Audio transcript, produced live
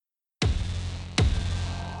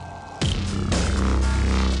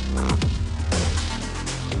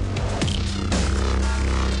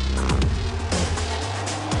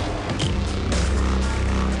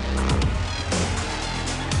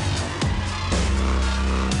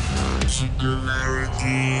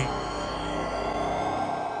Singularity.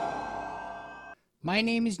 My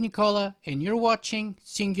name is Nicola, and you're watching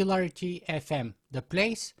Singularity FM, the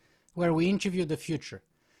place where we interview the future.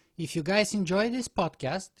 If you guys enjoy this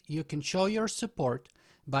podcast, you can show your support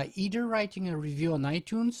by either writing a review on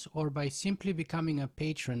iTunes or by simply becoming a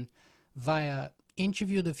patron via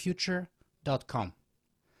interviewthefuture.com.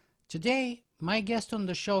 Today, my guest on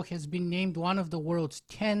the show has been named one of the world's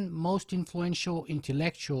 10 most influential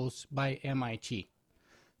intellectuals by MIT.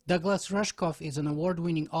 Douglas Rushkoff is an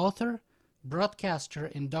award-winning author,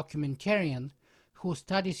 broadcaster, and documentarian who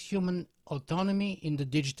studies human autonomy in the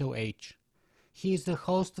digital age. He is the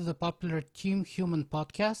host of the popular Team Human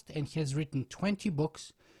podcast and has written 20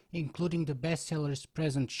 books, including the bestsellers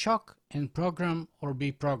Present Shock and Program or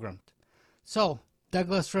Be Programmed. So,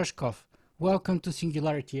 Douglas Rushkoff, welcome to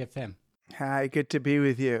Singularity FM. Hi, good to be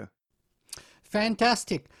with you.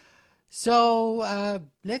 Fantastic. So,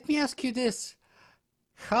 let me ask you this.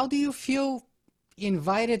 How do you feel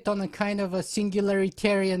invited on a kind of a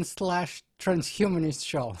singularitarian / transhumanist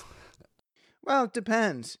show? Well, it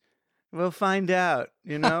depends. We'll find out,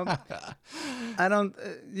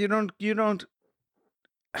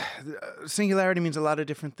 singularity means a lot of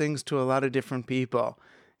different things to a lot of different people.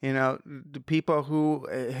 The people who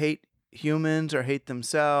hate humans or hate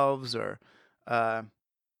themselves or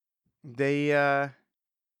they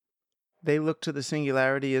look to the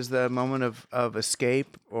singularity as the moment of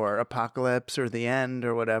escape or apocalypse or the end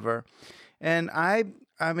or whatever. And I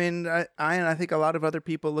think a lot of other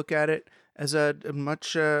people look at it as a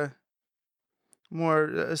much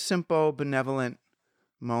more simple, benevolent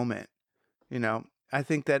moment. I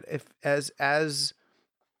think that if as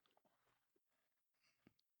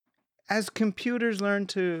computers learn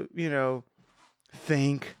to,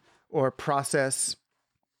 think or process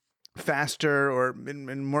faster or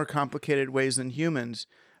in more complicated ways than humans,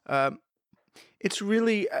 it's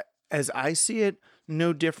really, as I see it,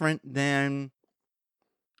 no different than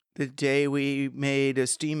the day we made a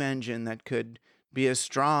steam engine that could be as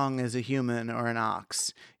strong as a human or an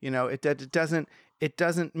ox. It doesn't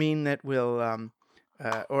mean that we'll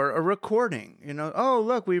or a recording. Oh,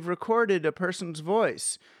 look, we've recorded a person's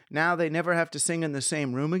voice. Now they never have to sing in the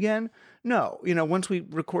same room again. No, once we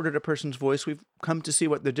recorded a person's voice, we've come to see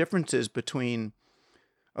what the difference is between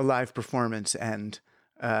a live performance and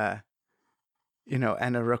and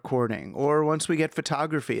a recording. Or once we get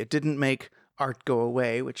photography, it didn't make art go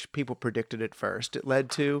away, which people predicted at first. It led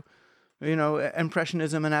to,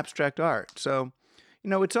 impressionism and abstract art. So,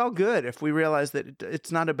 it's all good if we realize that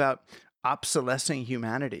it's not about obsolescing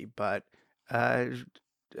humanity, but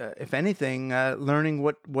if anything, learning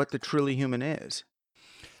what the truly human is.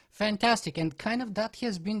 Fantastic. And kind of that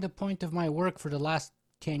has been the point of my work for the last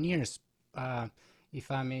 10 years,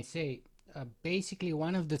 if I may say. Basically,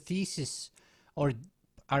 one of the theses, or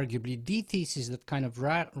arguably the thesis that kind of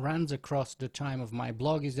runs across the time of my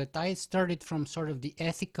blog, is that I started from sort of the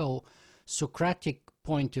ethical Socratic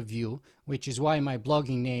point of view, which is why my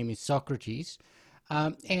blogging name is Socrates.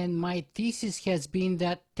 And my thesis has been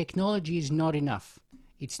that technology is not enough.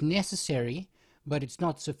 It's necessary, but it's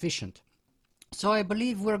not sufficient. So I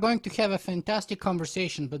believe we're going to have a fantastic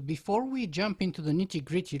conversation, but before we jump into the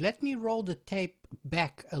nitty-gritty, let me roll the tape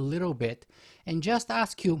back a little bit and just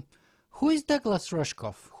ask you, who is Douglas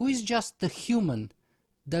Rushkoff? Who is just the human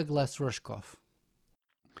Douglas Rushkoff?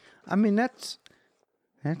 I mean, that's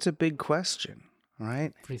a big question,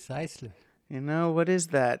 right? Precisely. What is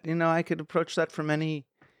that? I could approach that from any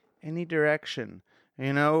direction.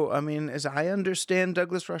 As I understand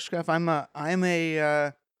Douglas Rushkoff, I'm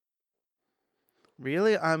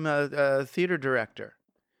a theater director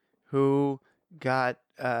who got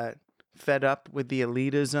fed up with the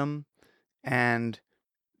elitism and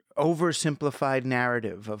oversimplified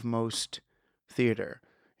narrative of most theater.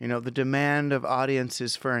 The demand of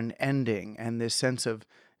audiences for an ending and this sense of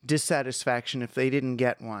dissatisfaction if they didn't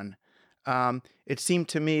get one. It seemed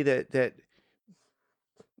to me that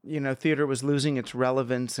theater was losing its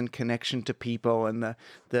relevance and connection to people, and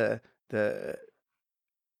the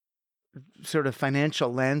sort of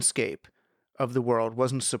financial landscape of the world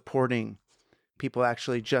wasn't supporting people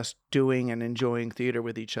actually just doing and enjoying theater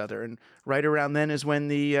with each other. And right around then is when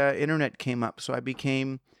the internet came up. So I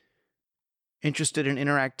became interested in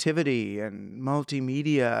interactivity and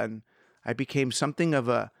multimedia, and I became something of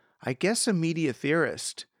a media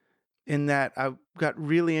theorist, in that I got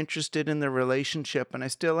really interested in the relationship, and I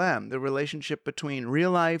still am, the relationship between real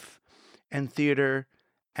life and theater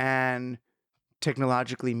and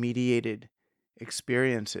technologically mediated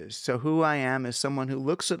experiences. So who I am is someone who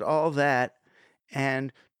looks at all that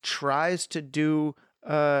and tries to do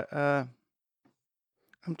a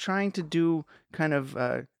I'm trying to do kind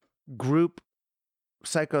of group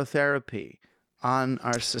psychotherapy on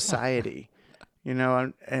our society,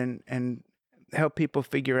 and help people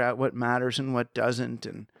figure out what matters and what doesn't,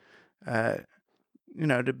 and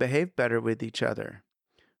to behave better with each other.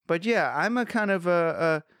 But yeah, I'm a kind of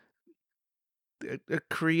a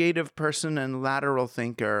creative person and lateral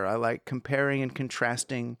thinker. I like comparing and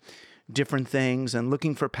contrasting different things and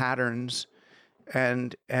looking for patterns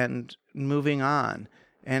and moving on.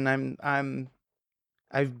 And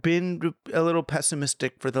I've been a little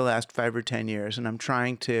pessimistic for the last 5 or 10 years, and I'm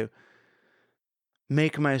trying to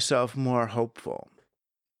make myself more hopeful,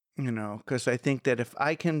 because I think that if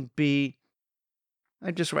I can be,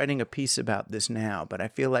 I'm just writing a piece about this now, but I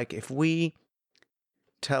feel like if we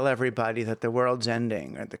tell everybody that the world's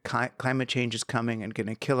ending or the climate change is coming and going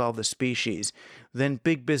to kill all the species, then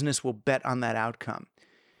big business will bet on that outcome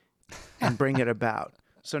and bring it about.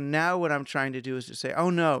 So now what I'm trying to do is to say,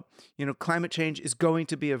 oh no, climate change is going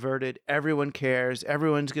to be averted. Everyone cares.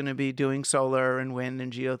 Everyone's going to be doing solar and wind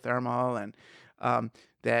and geothermal, and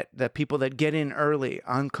that the people that get in early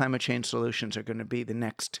on climate change solutions are going to be the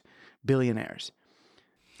next billionaires.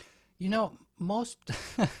 Most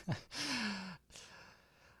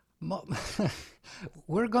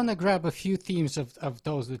we're gonna grab a few themes of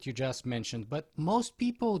those that you just mentioned, but most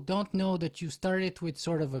people don't know that you started with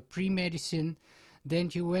sort of a pre-medicine, then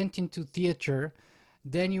you went into theater,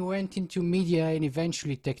 then you went into media, and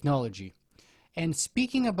eventually technology. And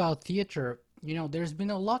speaking about theater, there's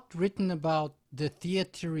been a lot written about the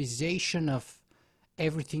theaterization of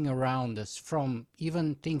everything around us, from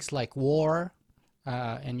even things like war.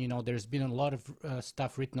 And there's been a lot of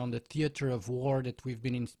stuff written on the theater of war that we've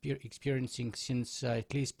been experiencing since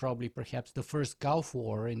at least probably perhaps the first Gulf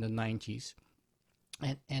War in the 90s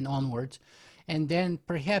and onwards. And then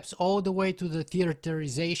perhaps all the way to the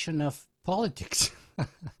theaterization of politics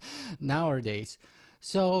nowadays.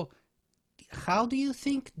 So how do you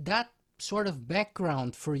think that sort of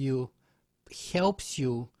background for you helps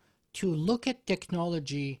you to look at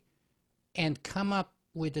technology and come up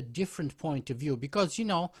with a different point of view? Because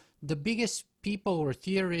the biggest people or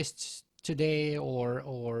theorists today,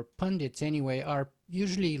 or pundits anyway, are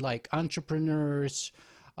usually like entrepreneurs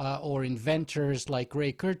or inventors like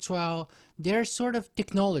Ray Kurzweil. They're sort of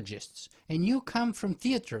technologists, and you come from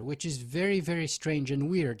theater, which is very, very strange and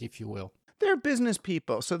weird, if you will. They're business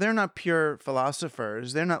people, so they're not pure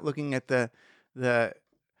philosophers. They're not looking at the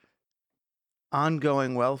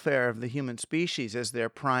ongoing welfare of the human species as their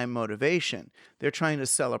prime motivation. They're trying to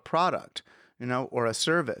sell a product, or a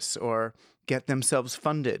service, or get themselves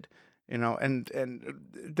funded, and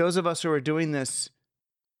those of us who are doing this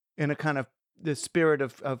in a kind of the spirit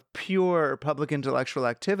of pure public intellectual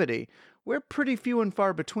activity, we're pretty few and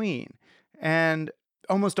far between. And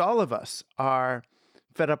almost all of us are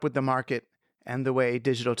fed up with the market and the way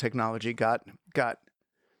digital technology got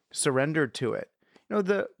surrendered to it.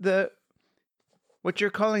 The what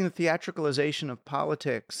you're calling the theatricalization of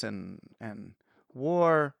politics and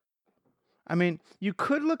war, I mean, you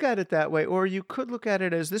could look at it that way, or you could look at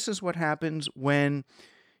it as this is what happens when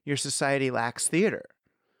your society lacks theater.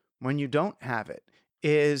 When you don't have it,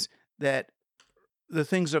 is that the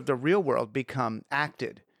things of the real world become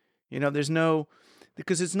acted. There's no,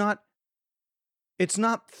 because it's not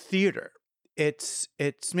theater. It's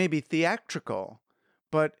maybe theatrical,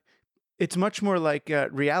 but it's much more like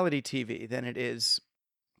reality TV than it is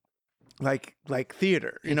like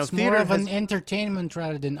theater. It's Theater more of an entertainment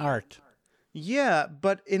rather than art. Yeah,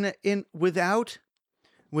 but without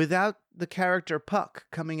the character Puck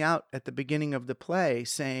coming out at the beginning of the play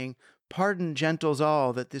saying, "Pardon, gentles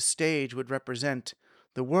all, that this stage would represent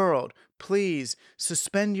the world. Please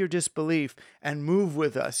suspend your disbelief and move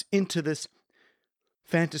with us into this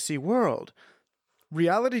fantasy world."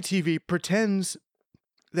 Reality TV pretends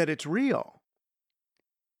that it's real.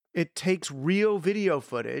 It takes real video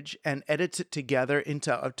footage and edits it together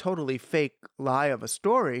into a totally fake lie of a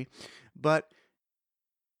story, but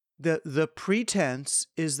the pretense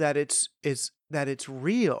is that it's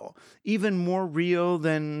real, even more real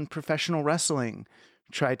than professional wrestling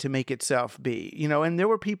tried to make itself be. And there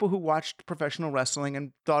were people who watched professional wrestling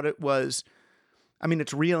and thought it was, I mean,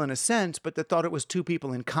 it's real in a sense, but they thought it was two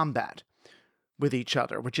people in combat with each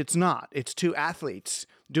other, which it's not. It's two athletes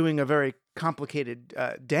doing a very complicated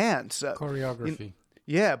dance. Choreography.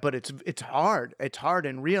 Yeah, but it's hard. It's hard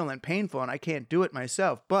and real and painful, and I can't do it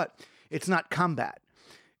myself. But it's not combat.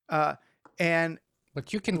 But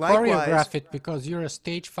you can likewise, choreograph it because you're a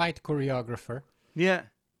stage fight choreographer. Yeah,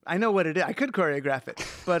 I know what it is. I could choreograph it,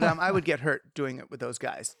 but I would get hurt doing it with those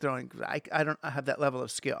guys throwing. I don't have that level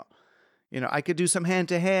of skill. I could do some hand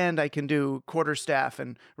to hand. I can do quarterstaff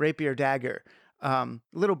and rapier dagger,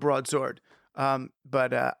 little broadsword.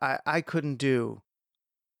 But I couldn't do,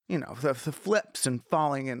 the flips and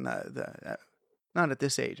falling in the not at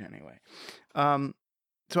this age anyway.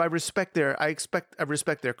 So I respect their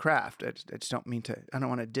craft. I just don't mean to. I don't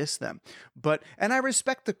want to diss them, and I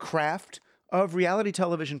respect the craft of reality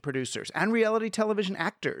television producers and reality television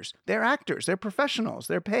actors. They're actors. They're professionals.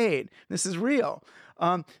 They're paid. This is real.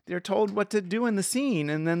 They're told what to do in the scene,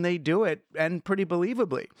 and then they do it, and pretty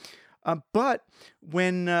believably. But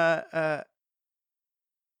when I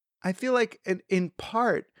feel like, in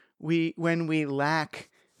part, when we lack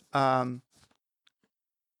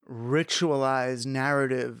ritualized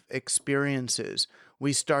narrative experiences,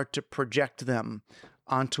 we start to project them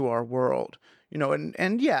onto our world.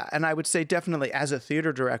 And I would say definitely as a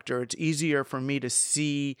theater director, it's easier for me to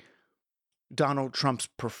see Donald Trump's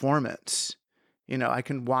performance. I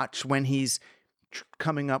can watch when he's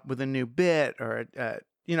coming up with a new bit, or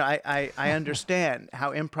I understand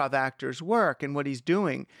how improv actors work and what he's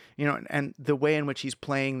doing, and the way in which he's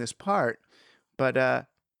playing this part. But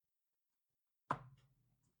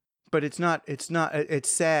it's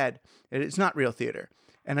sad. It's not real theater.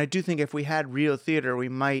 And I do think if we had real theater, we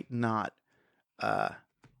might not have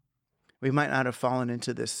fallen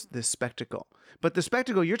into this spectacle. But the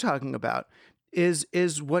spectacle you're talking about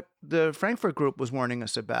is what the Frankfurt Group was warning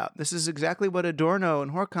us about. This is exactly what Adorno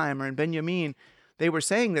and Horkheimer and Benjamin, they were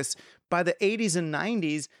saying this. By the 80s and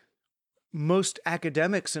 90s, most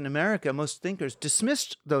academics in America, most thinkers,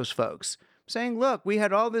 dismissed those folks, saying, look, we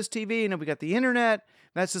had all this TV and we got the internet.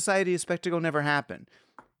 That society of spectacle never happened.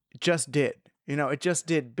 It just did. It just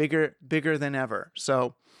did, bigger than ever.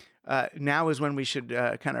 So now is when we should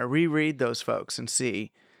kind of reread those folks and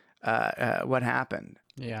see what happened.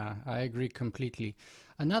 Yeah, I agree completely.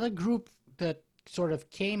 Another group that sort of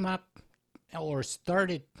came up or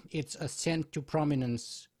started its ascent to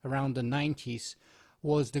prominence around the 90s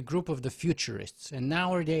was the group of the futurists. And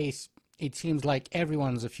nowadays, it seems like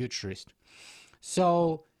everyone's a futurist.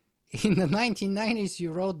 So in the 1990s,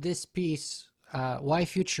 you wrote this piece, Why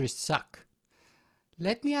Futurists Suck.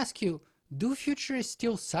 Let me ask you, do futurists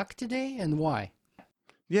still suck today, and why?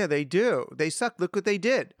 Yeah, they do. They suck. Look what they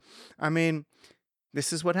did. I mean,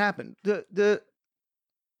 this is what happened. The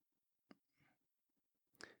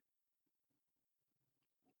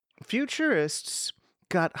futurists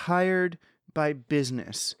got hired by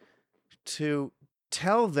business to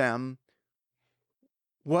tell them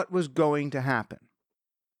what was going to happen,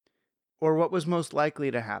 or what was most likely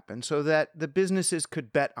to happen, so that the businesses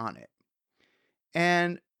could bet on it.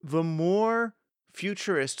 And the more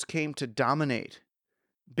futurists came to dominate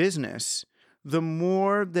business, the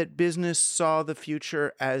more that business saw the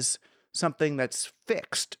future as something that's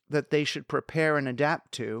fixed, that they should prepare and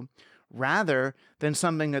adapt to, rather than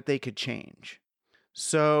something that they could change.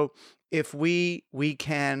 So if we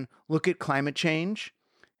can look at climate change,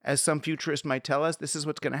 as some futurists might tell us, this is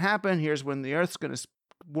what's going to happen. Here's when the Earth's going to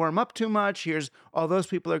warm up too much. Here's all those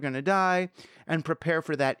people are going to die, and prepare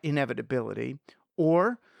for that inevitability.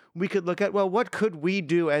 Or we could look at, well, what could we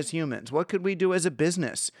do as humans? What could we do as a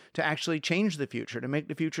business to actually change the future, to make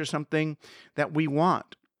the future something that we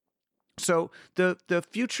want? So the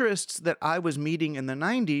futurists that I was meeting in the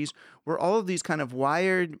 90s were all of these kind of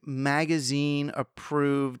Wired magazine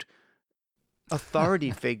approved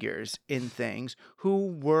authority figures in things,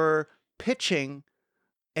 who were pitching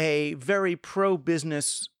a very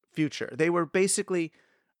pro-business future. They were basically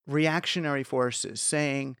reactionary forces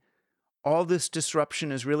saying all this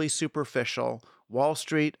disruption is really superficial. Wall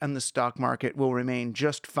Street and the stock market will remain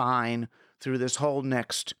just fine through this whole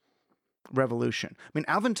next revolution. I mean,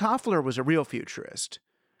 Alvin Toffler was a real futurist.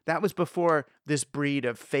 That was before this breed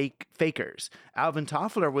of fakers. Alvin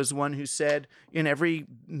Toffler was one who said in every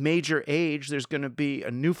major age, there's going to be a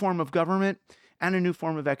new form of government and a new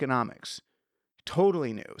form of economics.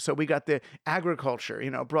 Totally new. So we got the agriculture,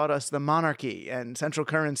 brought us the monarchy and central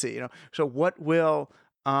currency, So what will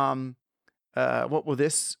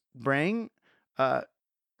this bring?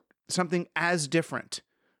 Something as different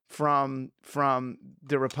from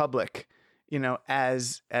the republic,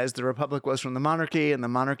 as the republic was from the monarchy, and the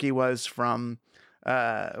monarchy was from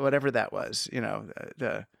whatever that was,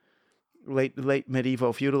 the late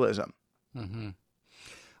medieval feudalism. Mm-hmm.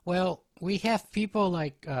 Well, we have people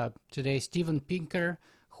like today, Steven Pinker,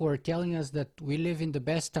 who are telling us that we live in the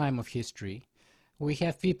best time of history. We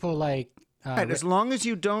have people like... right, as long as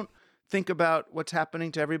you don't think about what's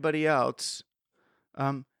happening to everybody else,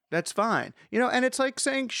 that's fine. And it's like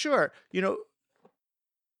saying, sure,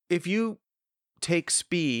 if you take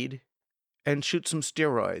speed and shoot some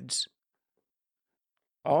steroids,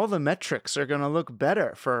 all the metrics are going to look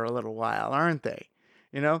better for a little while, aren't they?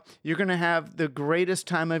 You're going to have the greatest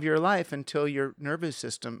time of your life until your nervous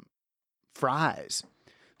system fries.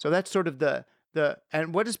 So that's sort of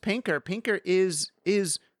and what is Pinker? Pinker is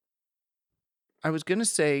I was going to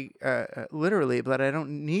say literally, but I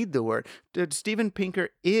don't need the word. Steven Pinker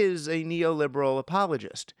is a neoliberal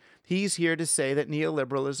apologist. He's here to say that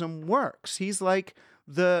neoliberalism works. He's like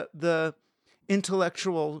the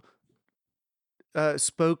intellectual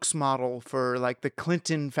spokesmodel for like the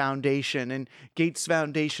Clinton Foundation and Gates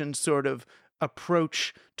Foundation sort of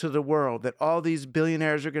approach to the world, that all these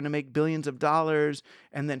billionaires are going to make billions of dollars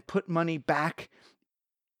and then put money back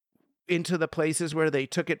into the places where they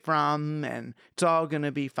took it from, and it's all going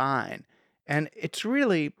to be fine. And it's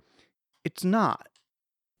not.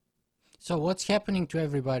 So what's happening to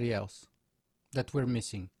everybody else that we're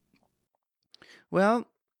missing? Well,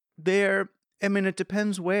 it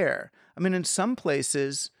depends where. In some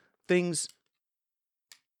places, things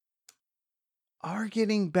are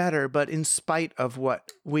getting better, but in spite of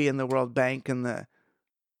what we in the World Bank and the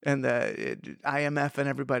IMF and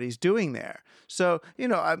everybody's doing there. So,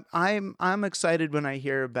 I'm excited when I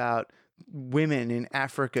hear about women in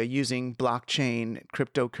Africa using blockchain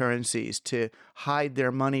cryptocurrencies to hide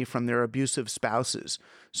their money from their abusive spouses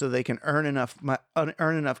so they can earn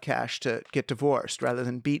enough cash to get divorced rather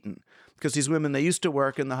than beaten. Because these women, they used to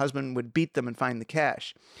work and the husband would beat them and find the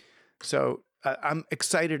cash. So I'm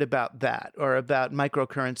excited about that, or about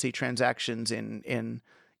microcurrency transactions in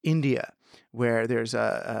India, where there's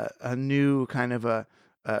a new kind of a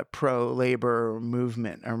pro-labor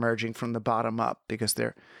movement emerging from the bottom up because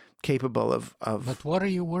they're capable of. But what are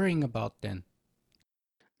you worrying about then?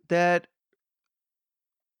 That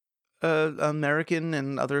American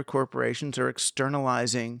and other corporations are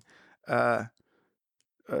externalizing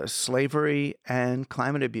slavery and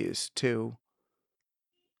climate abuse to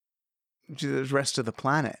the rest of the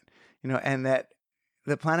planet, and that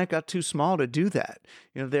the planet got too small to do that.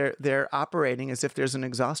 They're operating as if there's an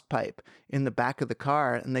exhaust pipe in the back of the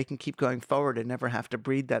car and they can keep going forward and never have to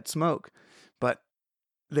breathe that smoke. But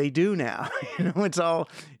they do now. It's all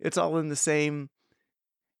in the same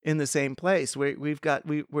place.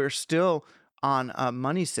 We're still on a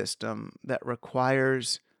money system that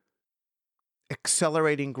requires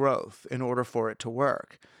accelerating growth in order for it to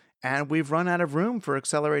work. And we've run out of room for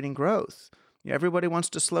accelerating growth. Everybody wants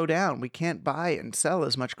to slow down. We can't buy and sell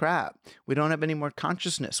as much crap. We don't have any more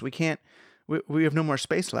consciousness. We have no more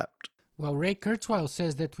space left. Well, Ray Kurzweil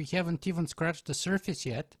says that we haven't even scratched the surface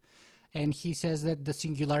yet, and he says that the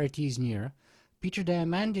singularity is near. Peter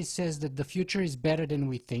Diamandis says that the future is better than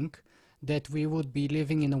we think, that we would be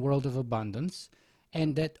living in a world of abundance,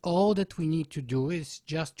 and that all that we need to do is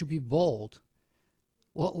just to be bold.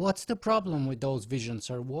 What's the problem with those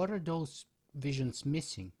visions, or what are those visions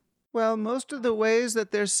missing? Well, most of the ways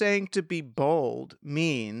that they're saying to be bold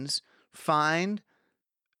means find,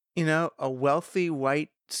 a wealthy white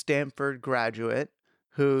Stanford graduate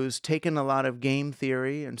who's taken a lot of game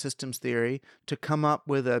theory and systems theory to come up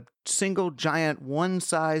with a single giant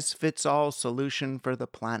one-size-fits-all solution for the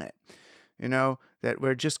planet. That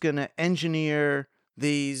we're just going to engineer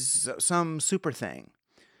some super thing,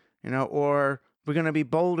 or we're going to be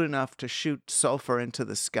bold enough to shoot sulfur into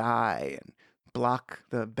the sky and block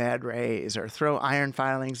the bad rays, or throw iron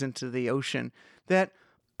filings into the ocean. That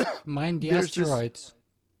mind the asteroids.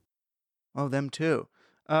 Them too.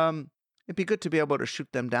 It'd be good to be able to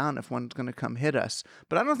shoot them down if one's going to come hit us.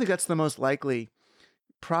 But I don't think that's the most likely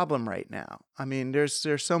problem right now.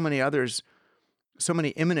 There's so many others, so many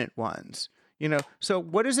imminent ones. So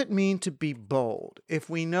what does it mean to be bold if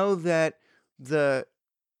we know that the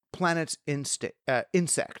planet's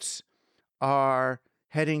insects are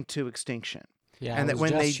heading to extinction? Yeah, and I that was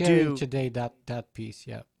when just they sharing do today that piece,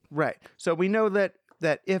 yeah. Right. So we know that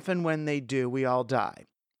if and when they do, we all die.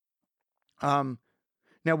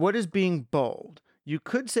 Now, what is being bold? You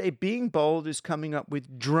could say being bold is coming up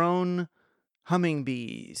with drone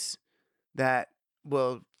hummingbees that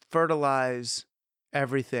will fertilize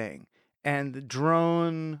everything, and the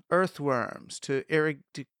drone earthworms to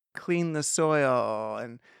clean the soil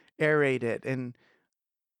and aerate it.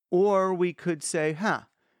 Or we could say,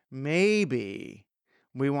 maybe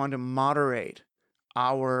we want to moderate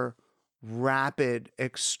our rapid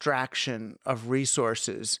extraction of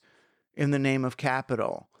resources in the name of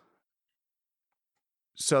capital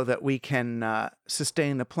so that we can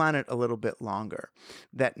sustain the planet a little bit longer.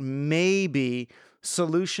 That maybe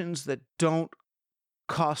solutions that don't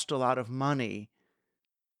cost a lot of money,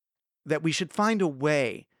 that we should find a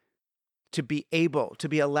way to be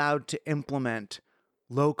allowed to implement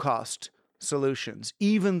low-cost solutions,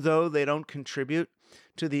 even though they don't contribute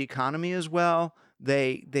to the economy as well.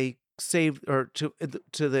 They save, or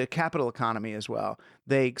to the capital economy as well.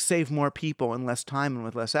 They save more people in less time and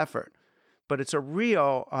with less effort. But it's a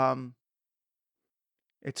real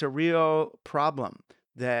problem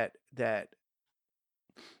that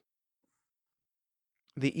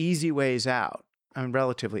the easy ways out, I mean,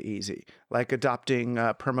 relatively easy, like adopting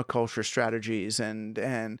permaculture strategies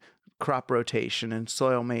and crop rotation and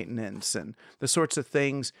soil maintenance and the sorts of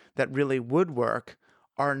things that really would work,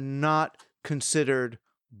 are not considered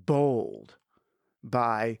bold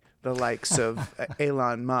by the likes of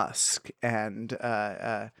Elon Musk and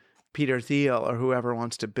Peter Thiel, or whoever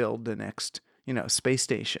wants to build the next, space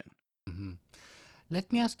station. Mhm.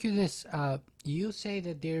 Let me ask you this. You say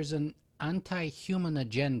that there's an anti-human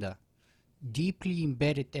agenda deeply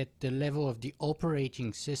embedded at the level of the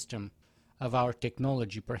operating system of our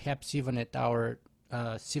technology, perhaps even at our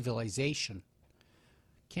civilization.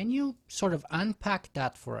 Can you sort of unpack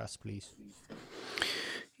that for us, please?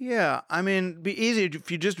 Yeah, I mean, it'd be easy if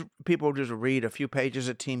people just read a few pages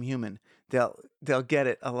of Team Human. They'll get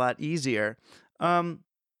it a lot easier.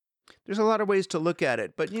 There's a lot of ways to look at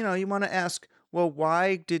it, but you want to ask, well,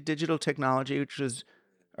 why did digital technology, which was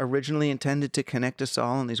originally intended to connect us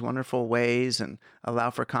all in these wonderful ways and allow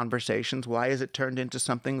for conversations, why is it turned into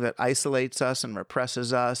something that isolates us and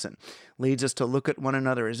represses us and leads us to look at one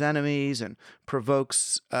another as enemies and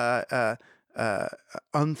provokes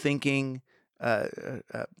unthinking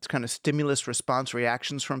kind of stimulus response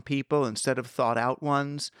reactions from people instead of thought out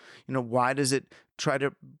ones? Why does it try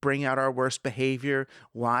to bring out our worst behavior?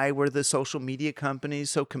 Why were the social media companies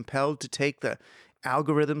so compelled to take the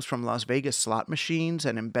algorithms from Las Vegas slot machines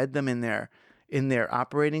and embed them in their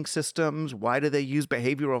operating systems? Why do they use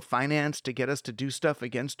behavioral finance to get us to do stuff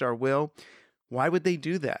against our will? Why would they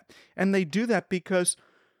do that? And they do that because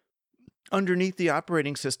underneath the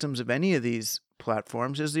operating systems of any of these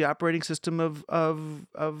platforms is the operating system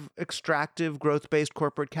of extractive, growth-based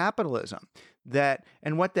corporate capitalism.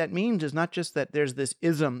 And what that means is not just that there's this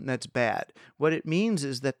ism that's bad. What it means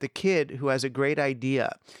is that the kid who has a great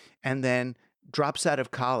idea and then drops out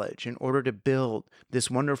of college in order to build this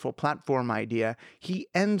wonderful platform idea, he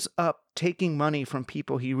ends up taking money from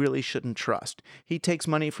people he really shouldn't trust. He takes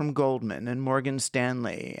money from Goldman and Morgan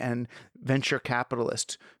Stanley and venture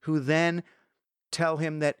capitalists, who then tell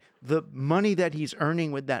him that the money that he's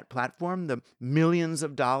earning with that platform, the millions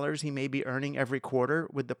of dollars he may be earning every quarter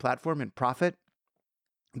with the platform in profit,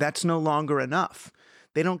 that's no longer enough.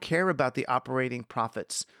 They don't care about the operating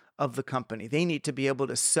profits of the company. They need to be able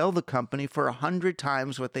to sell the company for 100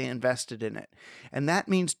 times what they invested in it. And that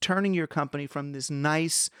means turning your company from this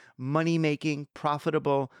nice, money-making,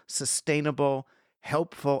 profitable, sustainable,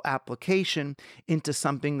 helpful application into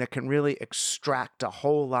something that can really extract a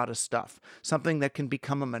whole lot of stuff, something that can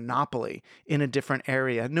become a monopoly in a different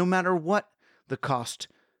area, no matter what the cost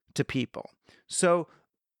to people. So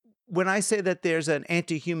when I say that there's an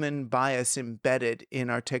anti-human bias embedded in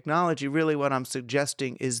our technology, really what I'm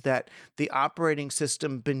suggesting is that the operating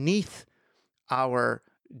system beneath our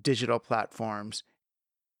digital platforms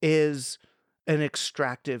is an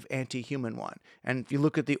extractive anti-human one. And if you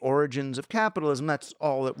look at the origins of capitalism, that's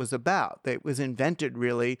all it was about. It was invented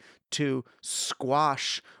really to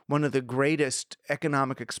squash one of the greatest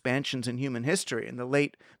economic expansions in human history in the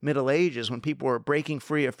late Middle Ages, when people were breaking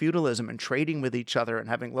free of feudalism and trading with each other and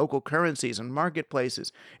having local currencies and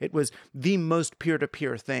marketplaces. It was the most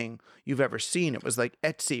peer-to-peer thing you've ever seen. It was like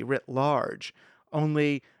Etsy writ large,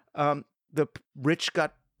 only the rich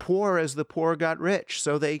got poor as the poor got rich.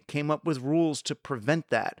 So they came up with rules to prevent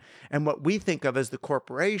that. And what we think of as the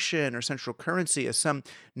corporation or central currency as some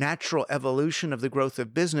natural evolution of the growth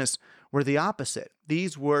of business were the opposite.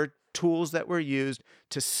 These were tools that were used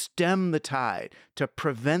to stem the tide, to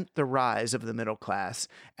prevent the rise of the middle class,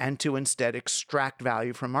 and to instead extract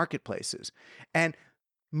value from marketplaces. And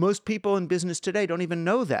most people in business today don't even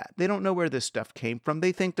know that. They don't know where this stuff came from.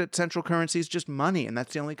 They think that central currency is just money, and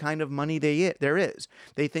that's the only kind of money there is.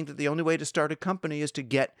 They think that the only way to start a company is to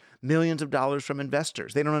get millions of dollars from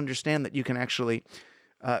investors. They don't understand that you can actually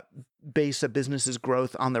base a business's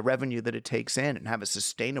growth on the revenue that it takes in and have a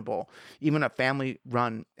sustainable, even a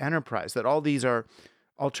family-run enterprise, that all these are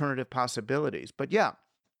alternative possibilities. But yeah,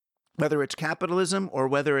 whether it's capitalism or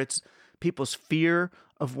whether it's people's fear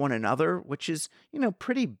of one another, which is,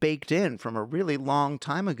 pretty baked in from a really long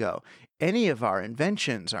time ago. Any of our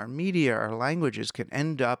inventions, our media, our languages can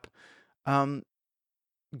end up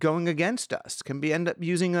going against us, end up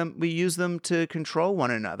using them. We use them to control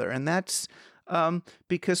one another. And that's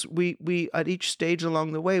because we at each stage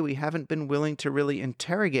along the way, we haven't been willing to really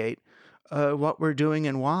interrogate what we're doing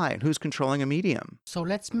and why, and who's controlling a medium. So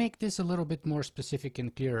let's make this a little bit more specific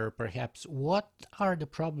and clearer, perhaps. What are the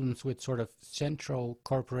problems with sort of central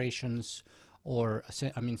corporations or,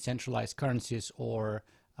 centralized currencies or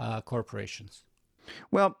corporations?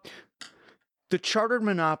 Well, the chartered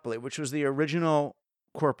monopoly, which was the original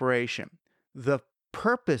corporation, the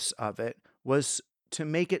purpose of it was to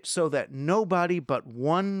make it so that nobody but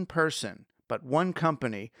one person, but one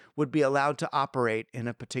company would be allowed to operate in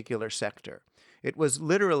a particular sector. It was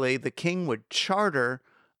literally the king would charter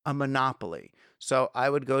a monopoly. So I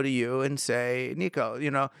would go to you and say, Nico,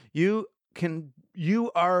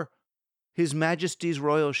 you are His Majesty's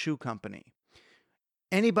Royal Shoe Company.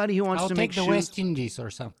 Anybody who wants I'll to make take the shoes, West Indies or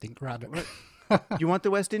something, rather. you want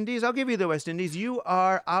the West Indies? I'll give you the West Indies. You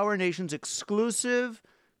are our nation's exclusive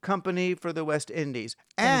company for the West Indies.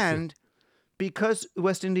 And because the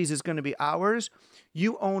West Indies is going to be ours,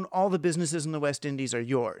 you own all the businesses in the West Indies are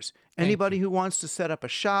yours. Anybody who wants to set up a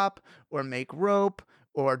shop or make rope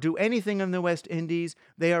or do anything in the West Indies,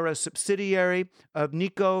 they are a subsidiary of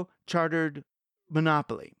Nico Chartered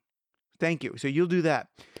Monopoly. Thank you. So you'll do that.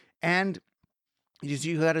 And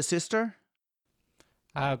you got a sister?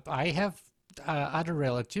 I have other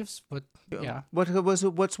relatives, but yeah.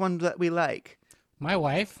 What's one that we like? My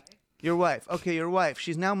wife. Your wife. Okay, your wife.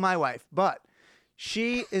 She's now my wife, but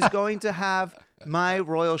she is going to have my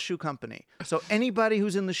Royal Shoe Company. So anybody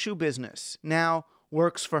who's in the shoe business now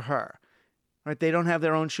works for her. Right? They don't have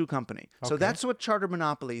their own shoe company. So that's what charter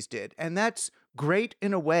monopolies did. And that's great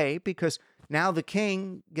in a way because now the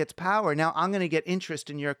king gets power. Now I'm going to get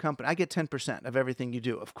interest in your company. I get 10% of everything you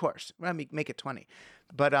do, of course. Well, make it 20.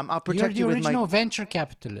 But I'll protect you You're the with my... original venture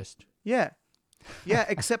capitalist. Yeah. Yeah,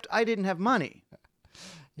 except I didn't have money.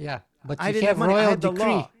 Yeah, but I you didn't have have money. I royal had the decree.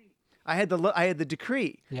 law. I had the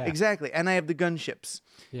decree. Yeah. Exactly. And I have the gunships.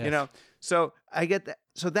 Yes. So I get that.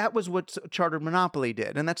 So that was what chartered monopoly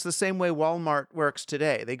did. And that's the same way Walmart works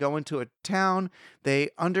today. They go into a town, they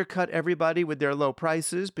undercut everybody with their low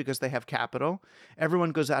prices because they have capital.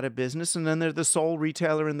 Everyone goes out of business, and then they're the sole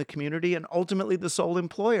retailer in the community and ultimately the sole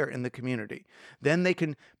employer in the community. Then they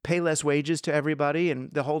can pay less wages to everybody,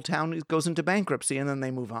 and the whole town goes into bankruptcy, and then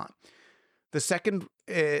they move on. The second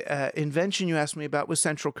invention you asked me about was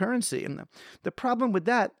central currency. And the problem with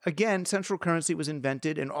that, again, central currency was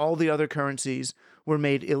invented and all the other currencies were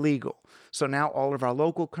made illegal. So now all of our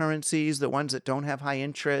local currencies, the ones that don't have high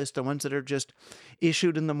interest, the ones that are just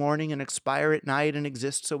issued in the morning and expire at night and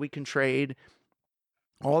exist so we can trade,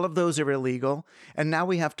 all of those are illegal. And now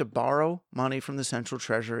we have to borrow money from the central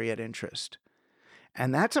treasury at interest.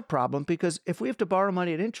 And that's a problem because if we have to borrow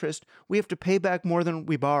money at interest, we have to pay back more than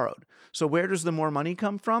we borrowed. So where does the more money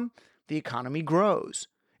come from? The economy grows.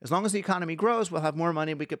 As long as the economy grows, we'll have more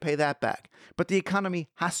money and we could pay that back. But the economy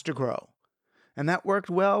has to grow. And that worked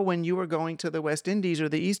well when you were going to the West Indies or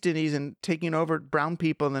the East Indies and taking over brown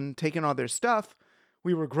people and taking all their stuff.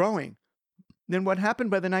 We were growing. Then what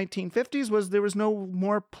happened by the 1950s was there was no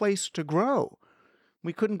more place to grow.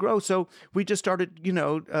 We couldn't grow. So we just started,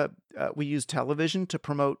 we used television to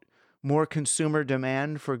promote more consumer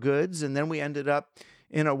demand for goods. And then we ended up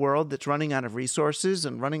in a world that's running out of resources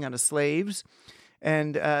and running out of slaves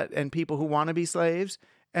and people who want to be slaves.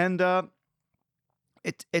 And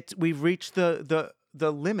we've reached the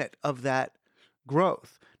limit of that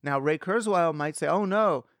growth. Now, Ray Kurzweil might say, oh,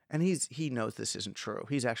 no. And he knows this isn't true.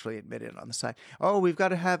 He's actually admitted on the side. Oh, we've got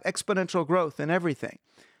to have exponential growth in everything.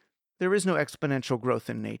 There is no exponential growth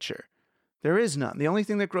in nature. There is none. The only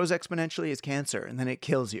thing that grows exponentially is cancer, and then it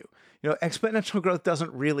kills you. Exponential growth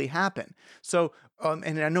doesn't really happen. So,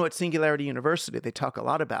 and I know at Singularity University, they talk a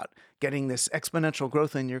lot about getting this exponential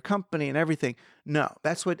growth in your company and everything. No,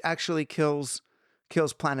 that's what actually kills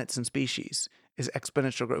planets and species is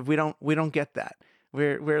exponential growth. We don't get that.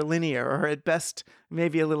 We're linear, or at best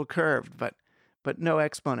maybe a little curved, but no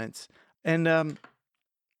exponents. And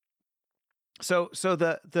so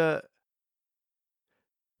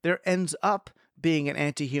there ends up being an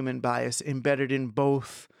anti-human bias embedded in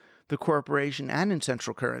both the corporation and in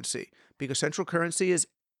central currency, because central currency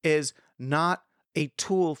is not a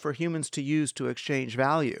tool for humans to use to exchange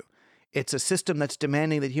value. It's a system that's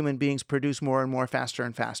demanding that human beings produce more and more faster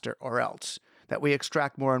and faster, or else that we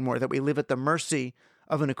extract more and more, that we live at the mercy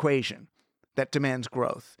of an equation that demands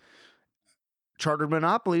growth. Chartered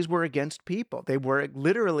monopolies were against people. They were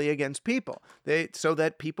literally against people. So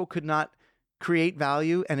that people could not create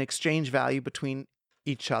value and exchange value between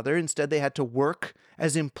each other. Instead, they had to work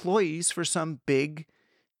as employees for some big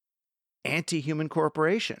anti-human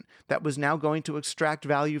corporation that was now going to extract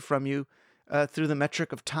value from you through the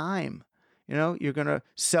metric of time. You're going to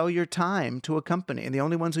sell your time to a company. And the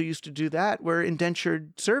only ones who used to do that were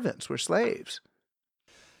indentured servants, were slaves.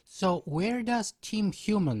 So where does Team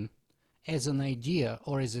Human as an idea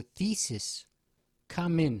or as a thesis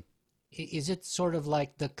come in? Is it sort of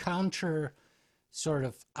like the counter sort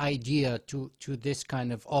of idea to this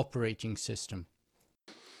kind of operating system?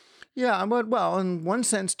 Yeah, well, in one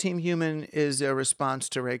sense, Team Human is a response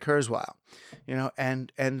to Ray Kurzweil,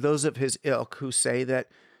 and those of his ilk who say that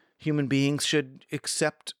human beings should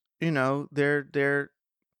accept, their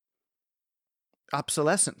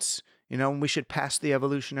obsolescence. And we should pass the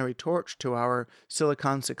evolutionary torch to our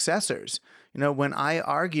silicon successors. When I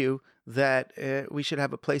argue that we should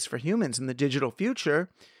have a place for humans in the digital future,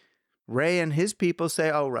 Ray and his people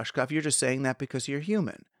say, "Oh, Rushkoff, you're just saying that because you're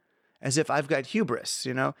human," as if I've got hubris,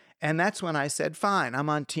 And that's when I said, "Fine, I'm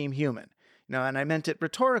on Team Human." And I meant it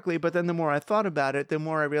rhetorically, but then the more I thought about it, the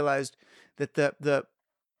more I realized that the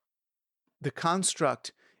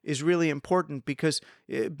construct is really important, because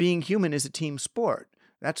being human is a team sport.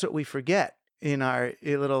 That's what we forget in our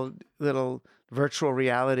little virtual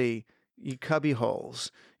reality cubby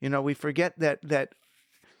holes. We forget that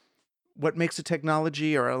what makes a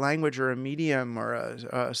technology or a language or a medium or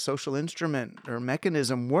a social instrument or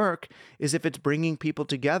mechanism work is if it's bringing people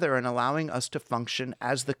together and allowing us to function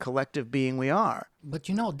as the collective being we are. But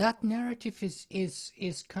that narrative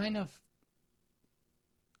is kind of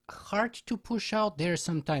hard to push out there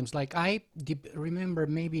sometimes. Like I remember,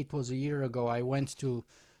 maybe it was a year ago, I went to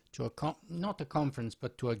not a conference,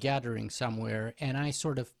 but to a gathering somewhere, and I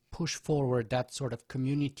sort of push forward that sort of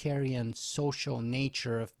communitarian social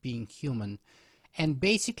nature of being human. And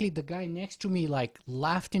basically the guy next to me like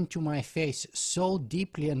laughed into my face so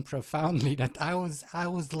deeply and profoundly that I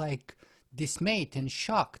was like dismayed and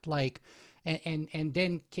shocked, like, and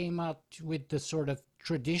then came out with the sort of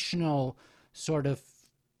traditional sort of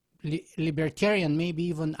libertarian, maybe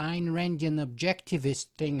even Ayn Randian objectivist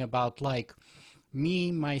thing about like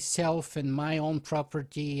me, myself, and my own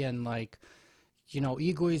property, and like,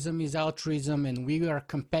 egoism is altruism, and we are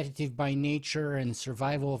competitive by nature, and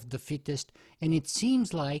survival of the fittest. And it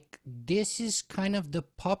seems like this is kind of the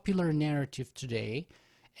popular narrative today,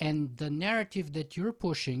 and the narrative that you're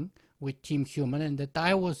pushing with Team Human and that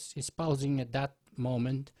I was espousing at that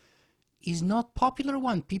moment is not popular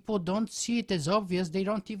one. People don't see it as obvious. They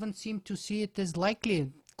don't even seem to see it as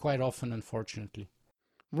likely quite often, unfortunately.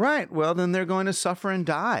 Right. Well, then they're going to suffer and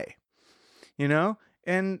die.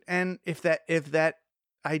 And if that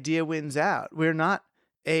idea wins out, we're not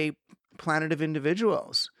a planet of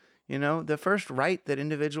individuals. The first right that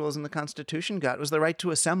individuals in the Constitution got was the right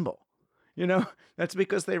to assemble. That's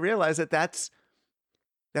because they realize that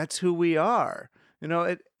that's who we are.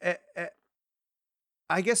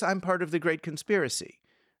 I guess I'm part of the great conspiracy,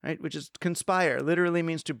 right? Which is conspire, literally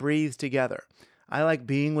means to breathe together. I like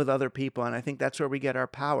being with other people, and I think that's where we get our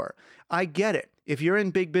power. I get it. If you're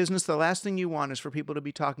in big business, the last thing you want is for people to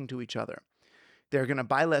be talking to each other. They're going to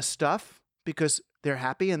buy less stuff because they're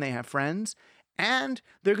happy and they have friends, and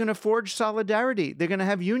they're going to forge solidarity. They're going to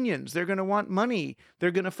have unions. They're going to want money.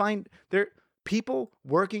 They're going to find people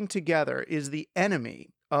working together is the enemy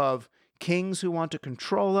of kings who want to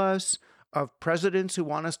control us, of presidents who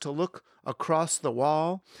want us to look across the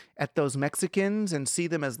wall at those Mexicans and see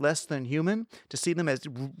them as less than human, to see them as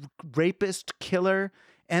rapist, killer,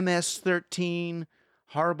 MS-13,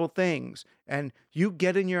 horrible things. And you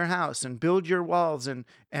get in your house and build your walls and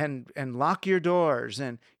lock your doors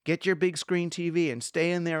and get your big screen TV and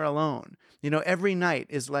stay in there alone. Every night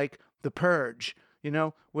is like The Purge,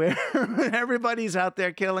 where everybody's out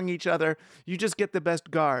there killing each other. You just get the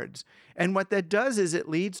best guards. And what that does is it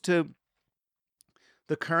leads to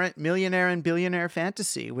the current millionaire and billionaire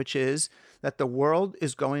fantasy, which is that the world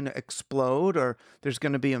is going to explode or there's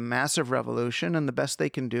going to be a massive revolution, and the best they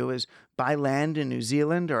can do is buy land in New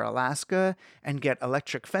Zealand or Alaska and get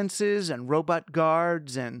electric fences and robot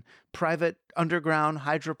guards and private underground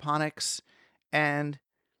hydroponics and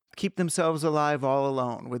keep themselves alive all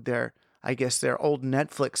alone with their old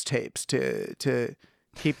Netflix tapes to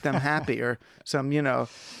keep them happy, or some,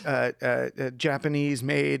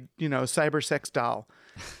 Japanese-made, cyber sex doll,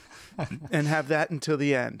 and have that until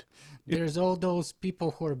the end. There's all those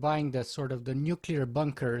people who are buying the sort of the nuclear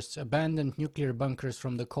bunkers, abandoned nuclear bunkers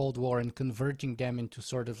from the Cold War, and converting them into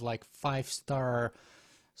sort of like 5-star,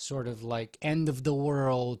 sort of like end of the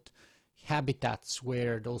world habitats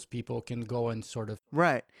where those people can go and sort of...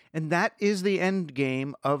 Right. And that is the end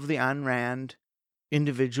game of the Ayn Rand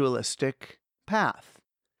individualistic path.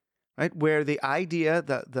 Right? Where the idea,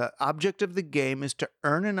 the object of the game is to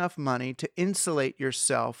earn enough money to insulate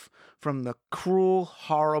yourself from the cruel,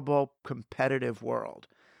 horrible, competitive world.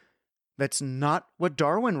 That's not what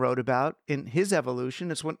Darwin wrote about in his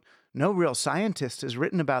evolution. It's what no real scientist has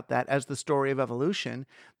written about that as the story of evolution.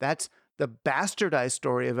 That's the bastardized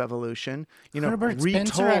story of evolution, Herbert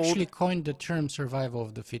Spencer retold. actually coined the term survival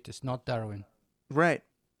of the fittest, not Darwin. Right.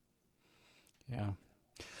 Yeah.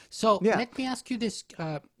 So Yeah. let me ask you this,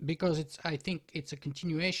 because I think it's a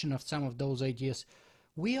continuation of some of those ideas.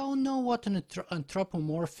 We all know what an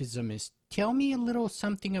anthropomorphism is. Tell me a little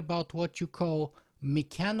something about what you call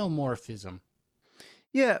mechanomorphism.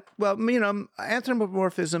 Yeah, well,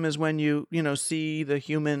 anthropomorphism is when you see the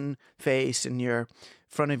human face in your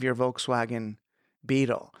front of your Volkswagen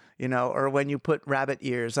Beetle, or when you put rabbit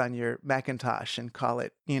ears on your Macintosh and call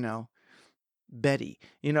it, Betty.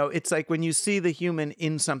 It's like when you see the human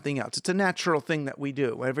in something else. It's a natural thing that we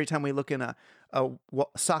do. Every time we look in a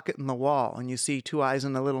socket in the wall and you see two eyes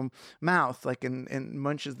and a little mouth, like in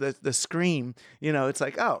Munch's the scream, it's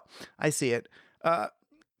like, oh, I see it.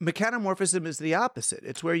 Mechanomorphism is the opposite.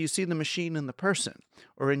 It's where you see the machine in the person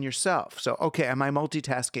or in yourself. So, okay, am I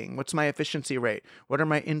multitasking? What's my efficiency rate? What are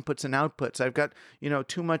my inputs and outputs? I've got,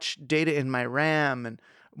 too much data in my RAM. And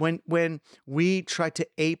when we try to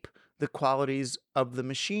ape the qualities of the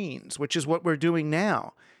machines, which is what we're doing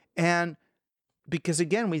now. And because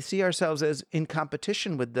again, we see ourselves as in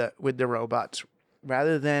competition with the robots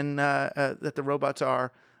rather than that the robots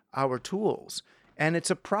are our tools. And it's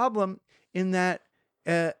a problem in that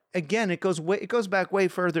again, it goes back way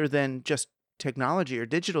further than just technology or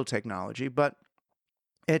digital technology, but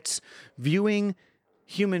it's viewing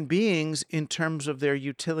human beings in terms of their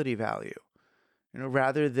utility value,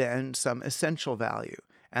 rather than some essential value.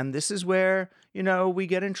 And this is where we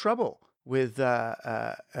get in trouble with both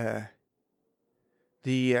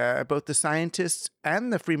the scientists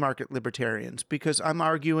and the free market libertarians, because I'm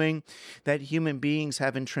arguing that human beings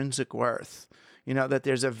have intrinsic worth. That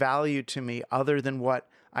there's a value to me other than what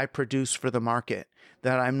I produce for the market,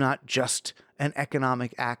 that I'm not just an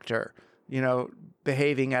economic actor,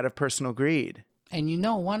 behaving out of personal greed. And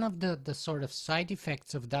one of the sort of side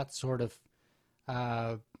effects of that sort of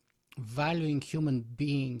valuing human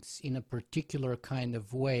beings in a particular kind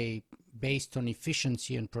of way based on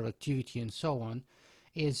efficiency and productivity and so on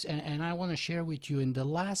is, and I want to share with you, in the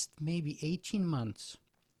last maybe 18 months,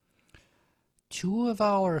 two of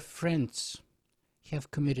our friends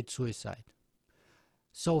have committed suicide.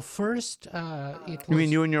 So first, it was... You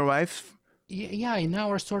mean you and your wife? Yeah, in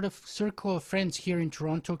our sort of circle of friends here in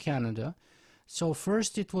Toronto, Canada. So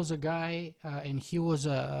first it was a guy, and he was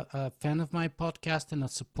a fan of my podcast and a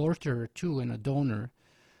supporter too, and a donor.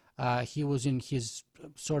 He was in his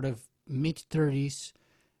sort of mid-30s,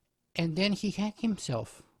 and then he hanged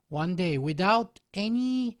himself one day without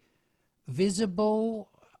any visible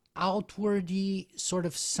outwardly sort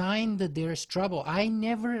of sign that there's trouble. I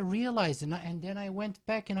never realized, and then I went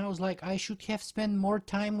back and I was like, I should have spent more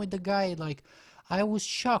time with the guy. Like, I was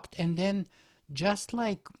shocked. And then just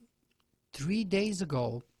like 3 days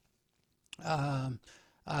ago,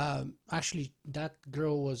 actually that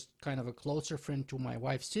girl was kind of a closer friend to my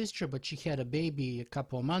wife's sister, but she had a baby a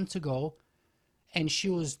couple of months ago, and she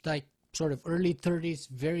was like sort of early 30s,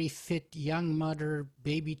 very fit young mother,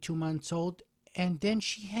 baby 2 months old. And then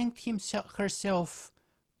she hanged herself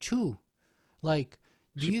too. Like,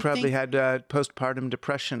 she probably had postpartum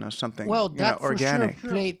depression or something. Well, that organic.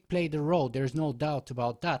 For sure played a role. There's no doubt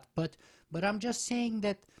about that. But I'm just saying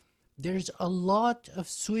that there's a lot of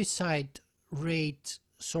suicide rate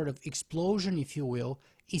sort of explosion, if you will,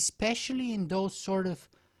 especially in those sort of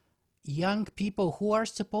young people who are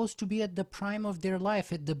supposed to be at the prime of their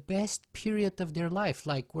life, at the best period of their life.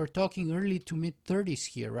 Like, we're talking early to mid-30s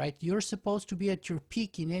here, right? You're supposed to be at your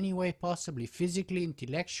peak in any way possibly, physically,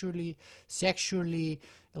 intellectually, sexually,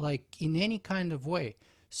 like in any kind of way.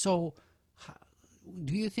 So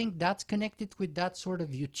do you think that's connected with that sort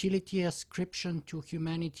of utility ascription to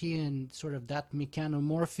humanity and sort of that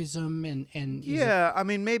mechanomorphism and yeah, I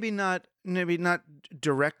mean, maybe not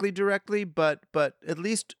directly, but at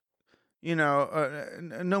least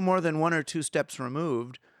no more than one or two steps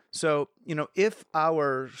removed. So, if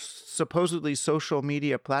our supposedly social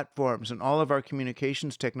media platforms and all of our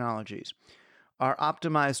communications technologies are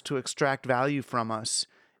optimized to extract value from us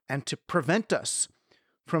and to prevent us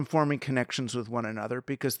from forming connections with one another,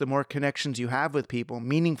 because the more connections you have with people,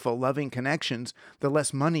 meaningful, loving connections, the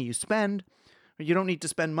less money you spend. You don't need to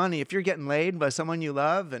spend money if you're getting laid by someone you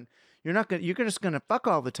love, and you're just going to fuck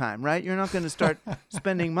all the time, right? You're not going to start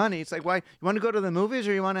spending money. It's like, why? You want to go to the movies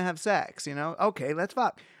or you want to have sex? Okay, let's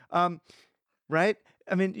fuck. Right?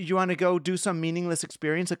 I mean, you want to go do some meaningless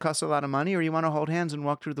experience that costs a lot of money, or you want to hold hands and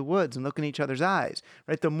walk through the woods and look in each other's eyes,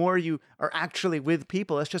 right? The more you are actually with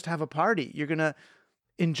people, let's just have a party. You're going to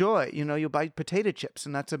enjoy. You'll buy potato chips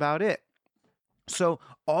and that's about it. So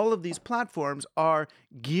all of these platforms are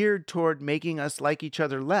geared toward making us like each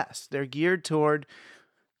other less. They're geared toward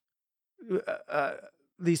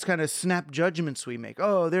these kind of snap judgments we make.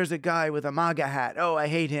 Oh, there's a guy with a MAGA hat. Oh, I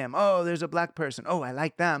hate him. Oh, there's a black person. Oh, I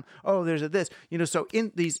like them. Oh, there's a this. So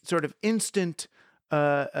in these sort of instant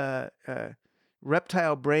reptile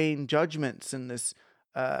brain judgments and this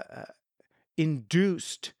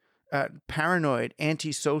induced paranoid,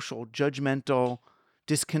 antisocial, judgmental,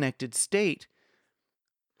 disconnected state.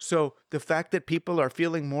 So the fact that people are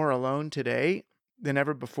feeling more alone today than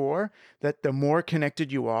ever before, that the more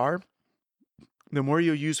connected you are, the more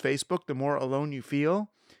you use Facebook, the more alone you feel,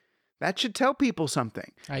 that should tell people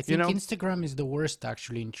something. I think Instagram is the worst,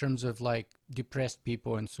 actually, in terms of like depressed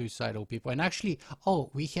people and suicidal people. And actually,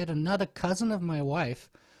 we had another cousin of my wife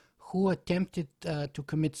who attempted to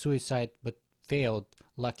commit suicide but failed.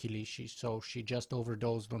 Luckily, she just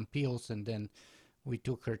overdosed on pills, and then we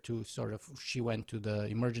took her to she went to the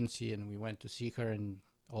emergency and we went to see her and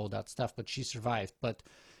all that stuff, but she survived. But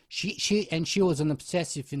she was an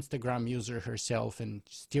obsessive Instagram user herself and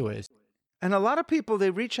still is. And a lot of people,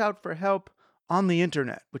 they reach out for help on the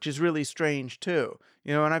internet, which is really strange too.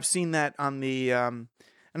 And I've seen that on the, and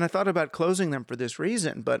I thought about closing them for this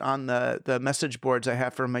reason, but on the message boards I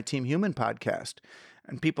have for my Team Human podcast,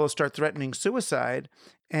 and people start threatening suicide,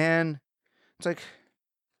 and it's like,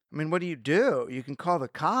 what do? You can call the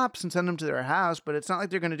cops and send them to their house, but it's not like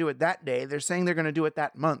they're going to do it that day. They're saying they're going to do it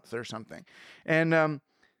that month or something. And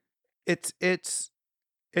it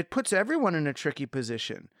puts everyone in a tricky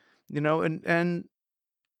position, and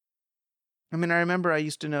I remember I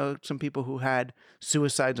used to know some people who had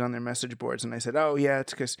suicides on their message boards, and I said, oh yeah,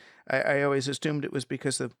 it's because I always assumed it was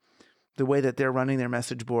because of the way that they're running their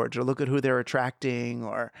message boards, or look at who they're attracting,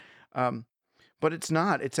 or but it's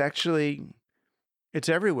not. It's actually, it's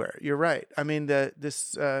everywhere. You're right.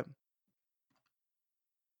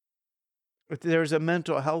 There's a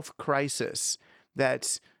mental health crisis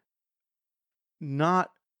that's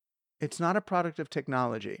not, it's not a product of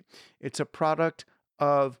technology. It's a product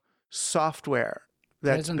of software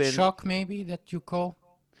that's present shock, maybe, that you call?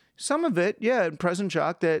 Some of it, yeah, present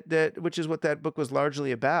shock, that which is what that book was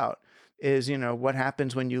largely about, is what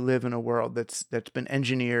happens when you live in a world that's been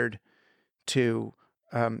engineered to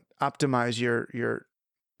optimize your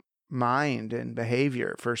mind and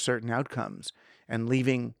behavior for certain outcomes and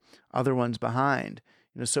leaving other ones behind.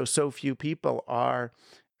 So few people are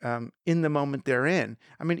in the moment they're in.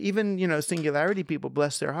 Even singularity people,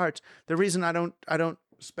 bless their hearts. The reason I don't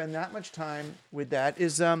spend that much time with that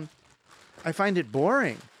is I find it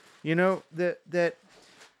boring. That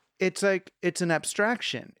it's like, it's an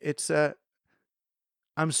abstraction.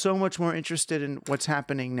 I'm so much more interested in what's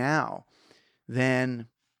happening now than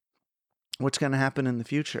what's going to happen in the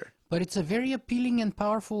future. But it's a very appealing and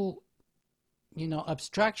powerful,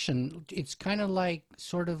 abstraction. It's kind of like,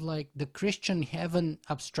 sort of like the Christian heaven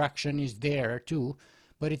abstraction is there too,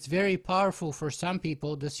 but it's very powerful for some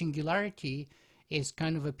people. The singularity is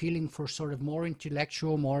kind of appealing for sort of more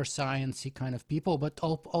intellectual, more sciencey kind of people, but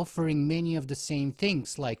offering many of the same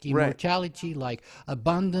things, like immortality, like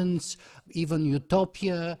abundance, even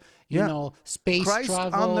utopia, space Christ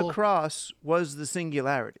travel. On the cross was the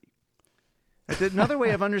singularity. Another way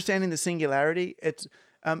of understanding the singularity, it's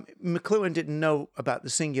McLuhan didn't know about the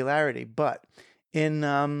singularity, but in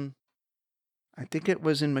I think it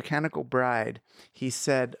was in Mechanical Bride, he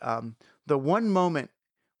said the one moment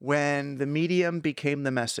when the medium became the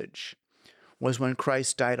message was when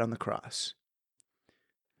Christ died on the cross.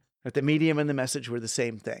 That the medium and the message were the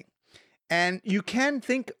same thing. And you can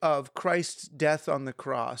think of Christ's death on the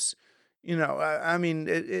cross,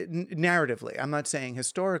 narratively. I'm not saying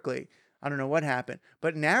historically. I don't know what happened,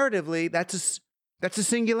 but narratively, that's a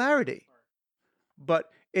singularity. But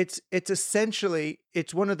it's essentially,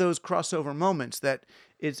 it's one of those crossover moments that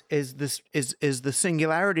is the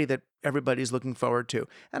singularity that everybody's looking forward to.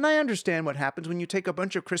 And I understand what happens when you take a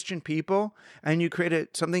bunch of Christian people and you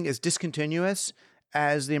create something as discontinuous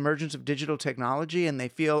as the emergence of digital technology, and they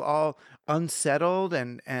feel all unsettled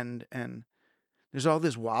and there's all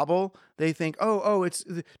this wobble. They think,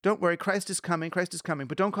 don't worry, Christ is coming,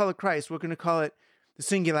 but don't call it Christ. We're going to call it the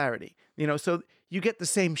singularity. So you get the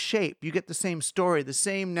same shape, you get the same story, the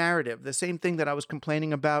same narrative, the same thing that I was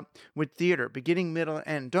complaining about with theater, beginning, middle, and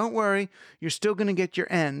end. Don't worry, you're still going to get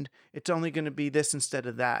your end. It's only going to be this instead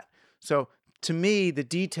of that. So to me, the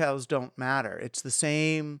details don't matter. It's the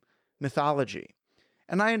same mythology.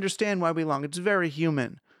 And I understand why we long. It's very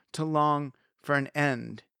human to long for an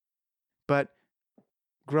end. But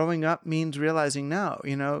growing up means realizing, no,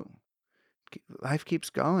 life keeps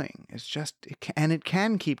going. It's just, and it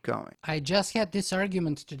can keep going. I just had this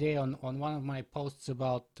argument today on one of my posts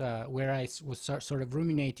about where I was sort of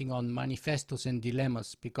ruminating on manifestos and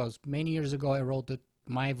dilemmas, because many years ago I wrote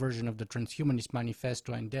my version of the Transhumanist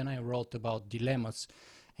Manifesto, and then I wrote about dilemmas.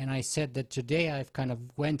 And I said that today I've kind of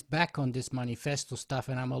went back on this manifesto stuff,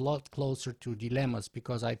 and I'm a lot closer to dilemmas,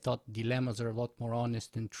 because I thought dilemmas are a lot more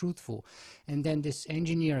honest and truthful. And then this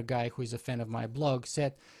engineer guy, who is a fan of my blog,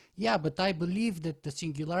 said, yeah, but I believe that the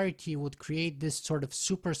singularity would create this sort of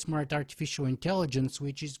super smart artificial intelligence,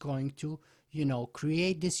 which is going to,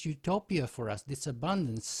 create this utopia for us, this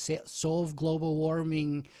abundance, solve global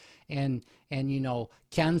warming and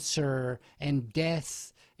cancer and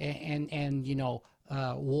death and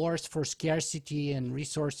wars for scarcity and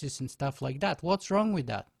resources and stuff like that. What's wrong with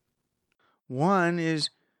that? One is,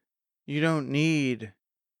 you don't need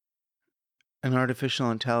an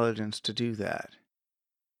artificial intelligence to do that.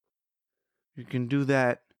 You can do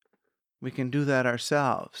that. We can do that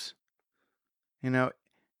ourselves.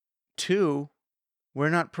 Two, we're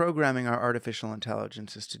not programming our artificial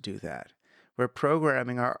intelligences to do that. We're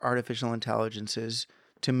programming our artificial intelligences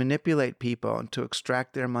to manipulate people and to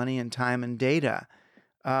extract their money and time and data.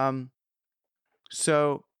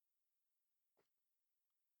 So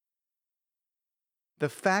the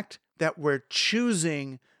fact that we're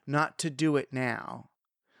choosing not to do it now,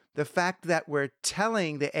 the fact that we're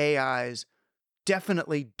telling the AIs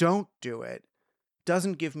definitely don't do it,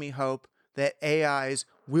 doesn't give me hope that AIs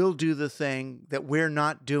will do the thing that we're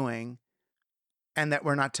not doing and that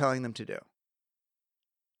we're not telling them to do.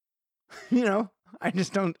 I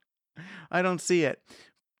don't see it.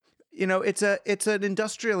 It's an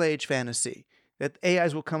industrial age fantasy that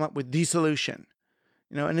AIs will come up with the solution.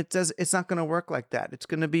 And it's not going to work like that. It's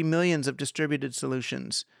going to be millions of distributed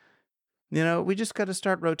solutions. We just got to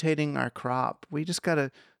start rotating our crop. We just got to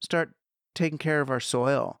start taking care of our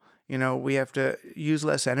soil. We have to use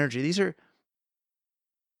less energy.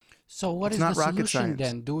 So what is the solution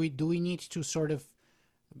then? Do we need to sort of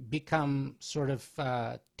become sort of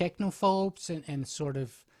technophobes and sort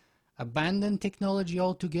of abandon technology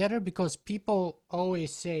altogether? Because people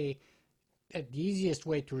always say the easiest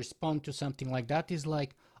way to respond to something like that is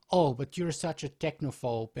like, oh, but you're such a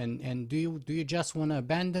technophobe, and do you just want to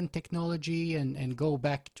abandon technology and go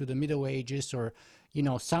back to the Middle Ages? Or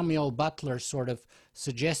Samuel Butler sort of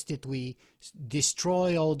suggested we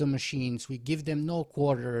destroy all the machines, we give them no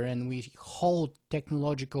quarter, and we hold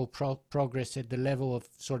technological progress at the level of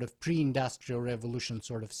sort of pre-industrial revolution,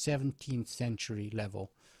 sort of 17th century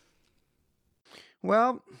level.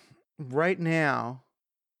 Well, right now,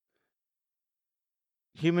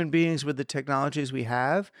 human beings with the technologies we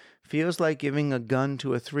have feels like giving a gun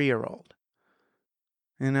to a 3-year-old.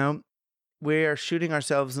 We are shooting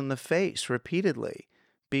ourselves in the face repeatedly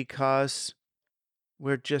because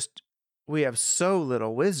we have so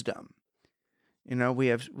little wisdom.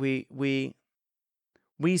 We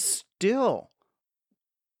still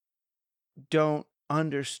don't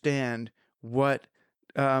understand what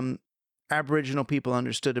Aboriginal people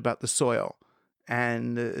understood about the soil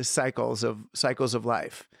and the cycles of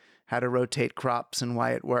life, how to rotate crops and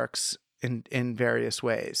why it works in various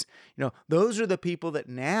ways. Those are the people that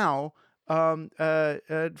now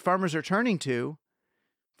farmers are turning to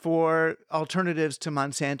for alternatives to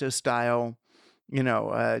Monsanto style,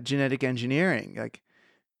 genetic engineering.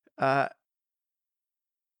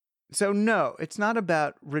 So no, it's not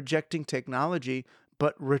about rejecting technology,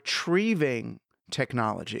 but retrieving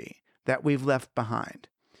technology that we've left behind.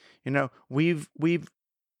 We've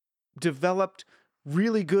developed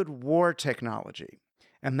really good war technology,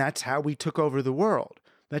 and that's how we took over the world.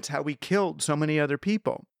 That's how we killed so many other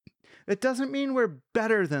people. It doesn't mean we're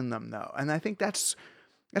better than them, though. And I think that's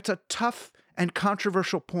a tough and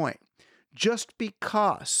controversial point. Just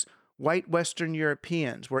because white Western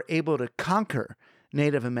Europeans were able to conquer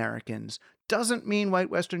Native Americans doesn't mean white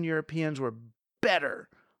Western Europeans were better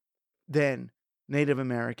than Native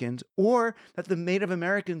Americans, or that the Native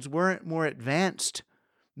Americans weren't more advanced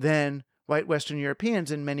than white Western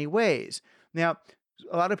Europeans in many ways. Now,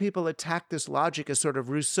 a lot of people attack this logic as sort of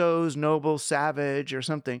Rousseau's noble savage or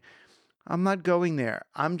something. I'm not going there.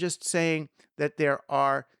 I'm just saying that there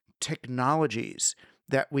are technologies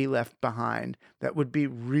that we left behind that would be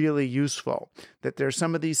really useful, that there's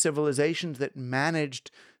some of these civilizations that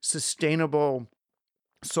managed sustainable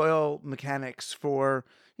soil mechanics for,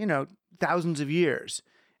 thousands of years,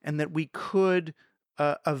 and that we could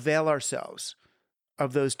avail ourselves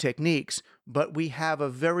of those techniques, but we have a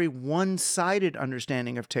very one-sided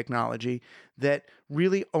understanding of technology that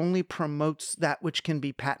really only promotes that which can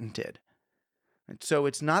be patented. And so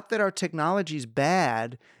it's not that our technology is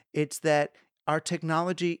bad, It's that our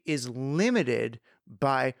technology is limited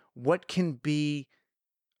by what can be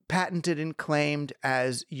patented and claimed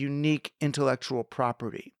as unique intellectual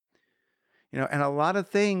property. And a lot of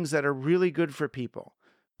things that are really good for people,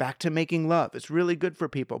 back to making love, it's really good for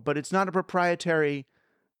people, but it's not a proprietary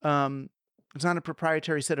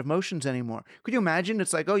set of motions anymore. Could you imagine?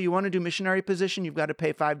 It's like, oh, you want to do missionary position, you've got to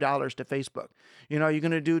pay $5 to Facebook. You're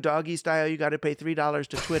going to do doggy style, you got to pay $3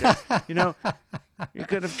 to Twitter. You're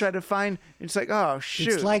going to try to find, it's like, oh, shoot.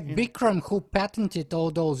 It's like Bikram who patented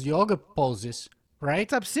all those yoga poses, right?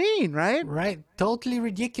 It's obscene, right? Right. Totally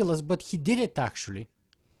ridiculous, but he did it actually.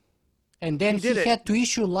 And then he had to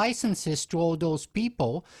issue licenses to all those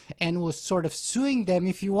people and was sort of suing them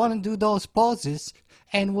if you want to do those poses,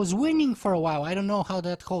 and was winning for a while. I don't know how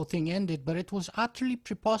that whole thing ended, but it was utterly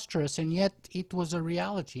preposterous, and yet it was a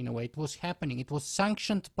reality in a way. It was happening. It was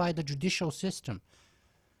sanctioned by the judicial system.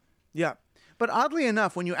 Yeah. But oddly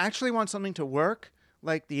enough, when you actually want something to work,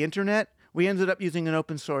 like the internet, we ended up using an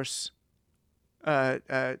open source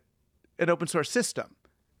system.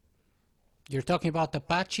 You're talking about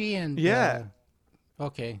Apache and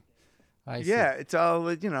okay, I see. Yeah, it's all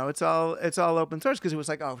it's all open source because it was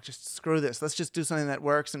like, oh, just screw this. Let's just do something that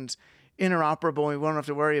works and it's interoperable and we won't have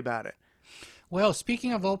to worry about it. Well,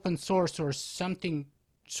 speaking of open source or something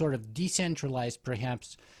sort of decentralized,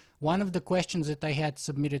 perhaps, one of the questions that I had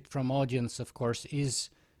submitted from audience, of course, is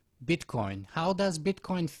Bitcoin. How does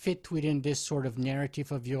Bitcoin fit within this sort of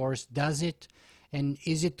narrative of yours? Does it? And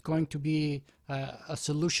is it going to be a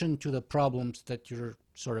solution to the problems that you're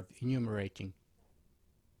sort of enumerating?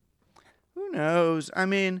 Who knows? I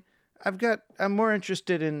mean, I'm more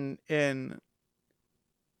interested in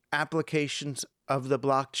applications of the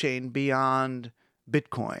blockchain beyond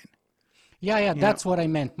Bitcoin. Yeah, that's what I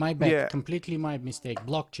meant. My bad. Yeah. Completely my mistake.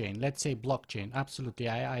 Blockchain. Let's say blockchain. Absolutely.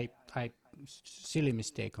 I silly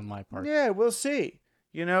mistake on my part. Yeah, we'll see.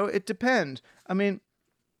 It depends. I mean,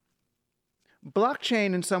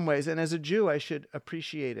 blockchain in some ways, and as a Jew, I should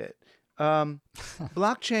appreciate it.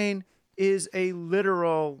 Blockchain is a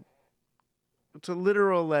literal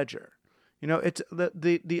ledger. It's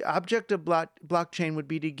the object of blockchain would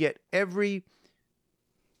be to get every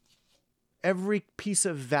piece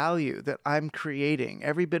of value that I'm creating,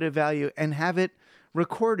 every bit of value, and have it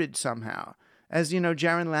recorded somehow. As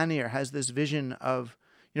Jaron Lanier has this vision of,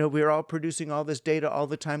 we're all producing all this data all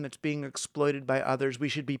the time that's being exploited by others. We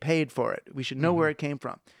should be paid for it. We should know where it came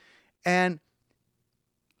from. And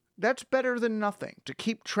that's better than nothing, to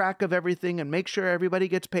keep track of everything and make sure everybody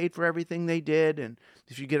gets paid for everything they did. And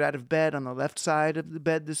if you get out of bed on the left side of the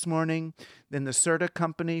bed this morning, then the Serta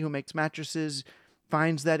company who makes mattresses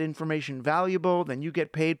finds that information valuable, then you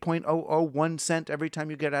get paid 0.001 cent every time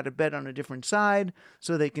you get out of bed on a different side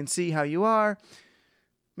so they can see how you are. I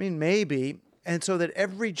mean, maybe. And so that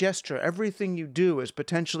every gesture, everything you do is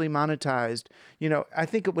potentially monetized. I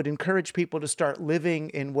think it would encourage people to start living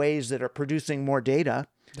in ways that are producing more data.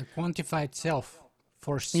 The quantified self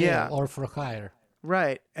for sale or for hire.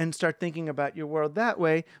 Right. And start thinking about your world that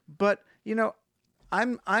way. But,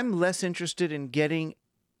 I'm less interested in getting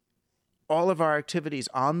all of our activities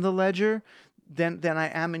on the ledger than I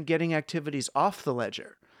am in getting activities off the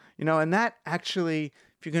ledger. And that actually,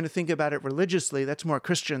 if you're going to think about it religiously, that's more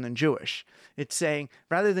Christian than Jewish. It's saying,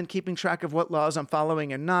 rather than keeping track of what laws I'm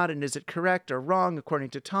following and not, and is it correct or wrong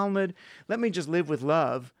according to Talmud, let me just live with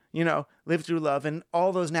love, live through love, and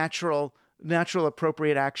all those natural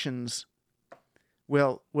appropriate actions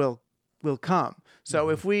will come. So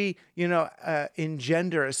if we,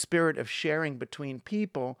 engender a spirit of sharing between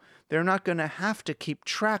people, they're not going to have to keep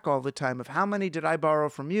track all the time of how many did I borrow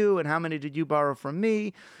from you and how many did you borrow from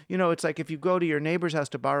me. It's like if you go to your neighbor's house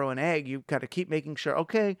to borrow an egg, you've got to keep making sure,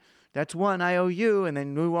 okay, that's one I owe you, and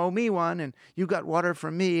then you owe me one, and you got water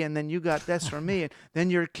from me, and then you got this from me, and then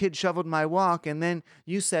your kid shoveled my walk, and then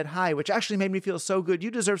you said hi, which actually made me feel so good.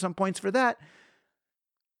 You deserve some points for that.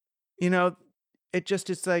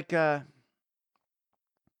 It's like,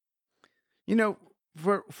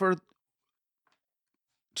 for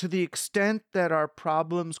to the extent that our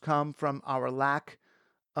problems come from our lack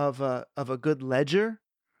of a good ledger,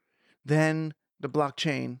 then the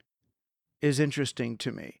blockchain is interesting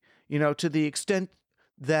to me. To the extent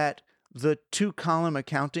that the 2-column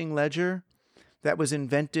accounting ledger that was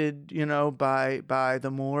invented, by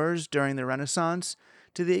the Moors during the Renaissance,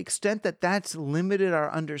 to the extent that that's limited our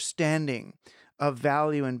understanding of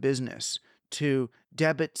value in business to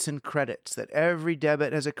debits and credits, that every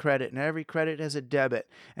debit has a credit and every credit has a debit.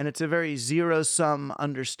 And it's a very zero-sum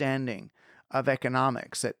understanding of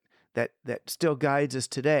economics, that still guides us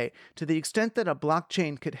today. To the extent that a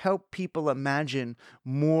blockchain could help people imagine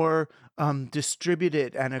more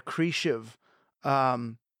distributed and accretive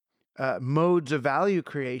modes of value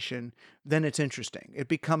creation, then it's interesting. It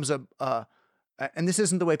becomes and this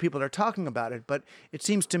isn't the way people are talking about it, but it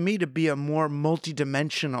seems to me to be a more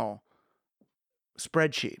multidimensional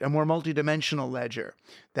spreadsheet, a more multidimensional ledger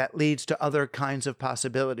that leads to other kinds of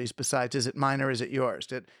possibilities besides, is it mine or is it yours?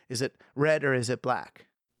 Is it red or is it black?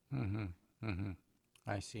 Mm-hmm. Mm-hmm.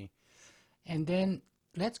 I see. And then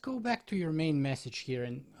let's go back to your main message here.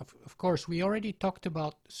 And of course, we already talked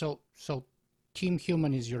about, so Team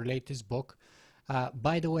Human is your latest book.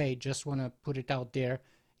 By the way, just want to put it out there.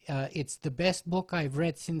 It's the best book I've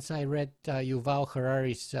read since I read Yuval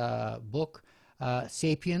Harari's book,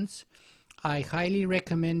 Sapiens. I highly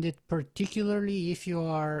recommend it, particularly if you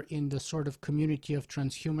are in the sort of community of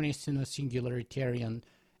transhumanists and a singularitarian.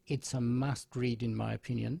 It's a must read, in my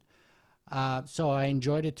opinion. So I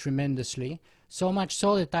enjoyed it tremendously. So much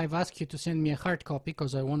so that I've asked you to send me a hard copy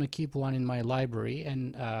because I want to keep one in my library.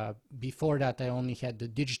 And before that, I only had the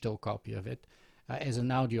digital copy of it as an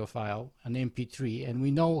audio file, an MP3. And we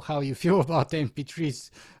know how you feel about MP3s.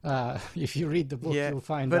 If you read the book, you'll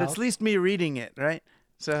find out. But it's at least me reading it, right?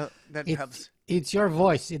 So that helps. It's your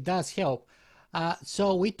voice. It does help.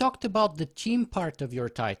 So we talked about the team part of your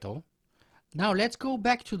title. Now let's go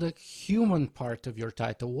back to the human part of your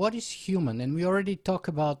title. What is human? And we already talked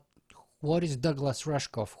about what is Douglas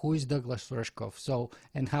Rushkoff. Who is Douglas Rushkoff? So,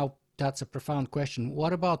 and how that's a profound question.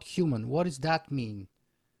 What about human? What does that mean?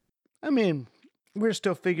 I mean, we're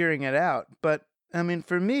still figuring it out. But I mean,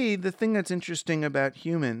 for me, the thing that's interesting about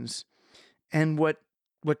humans and what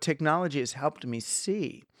technology has helped me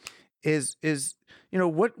see is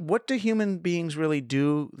what do human beings really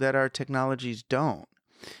do that our technologies don't?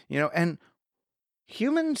 And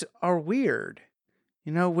humans are weird.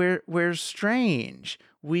 We're strange.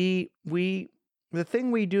 The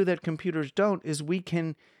thing we do that computers don't is we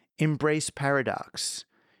can embrace paradox.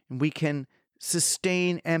 We can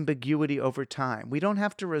sustain ambiguity over time. We don't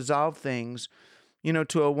have to resolve things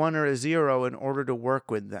to a 1 or a 0 in order to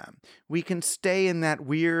work with them. We can stay in that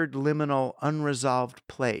weird, liminal, unresolved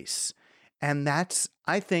place. And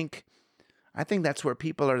I think that's where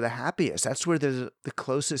people are the happiest. That's where they're the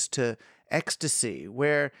closest to ecstasy,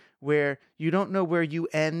 where you don't know where you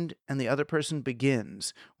end and the other person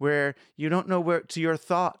begins, where you don't know where to your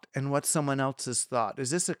thought and what someone else's thought.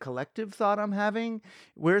 Is this a collective thought I'm having?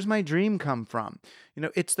 Where's my dream come from?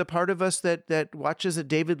 It's the part of us that watches a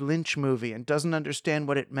David Lynch movie and doesn't understand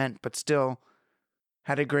what it meant, but still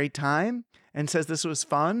had a great time and says this was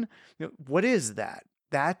fun. What is that?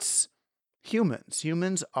 That's humans.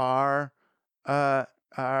 Humans are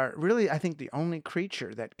really, I think, the only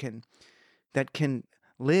creature that can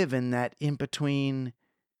live in that in-between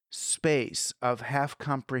space of half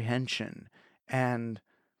comprehension. And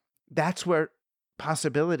that's where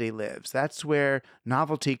possibility lives. That's where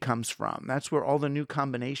novelty comes from. That's where all the new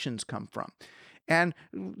combinations come from. And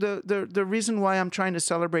the reason why I'm trying to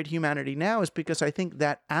celebrate humanity now is because I think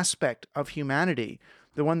that aspect of humanity,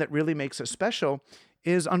 the one that really makes us special,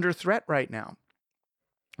 is under threat right now.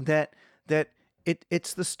 That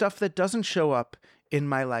it's the stuff that doesn't show up in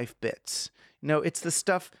my life bits. It's the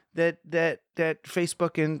stuff that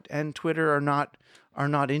Facebook and Twitter are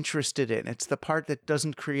not interested in. It's the part that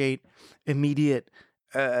doesn't create immediate,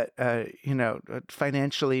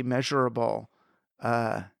 financially measurable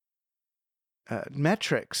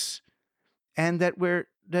metrics, and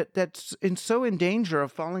that's so in danger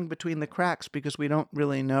of falling between the cracks because we don't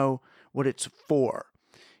really know what it's for.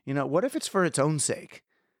 What if it's for its own sake?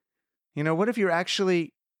 What if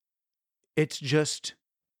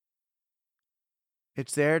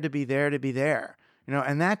it's there to be there to be there,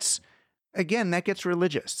 and that's, again, that gets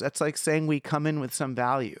religious. That's like saying we come in with some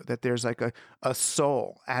value, that there's like a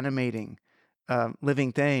soul animating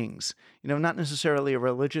living things, not necessarily a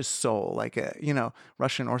religious soul, like a,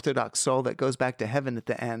 Russian Orthodox soul that goes back to heaven at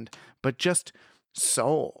the end, but just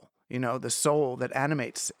soul, the soul that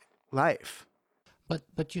animates life.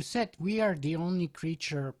 But you said we are the only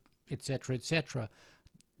creature, etc., etc.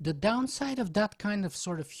 The downside of that kind of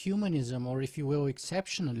sort of humanism, or if you will,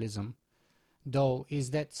 exceptionalism, though, is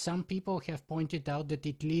that some people have pointed out that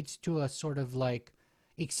it leads to a sort of like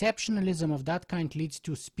exceptionalism of that kind leads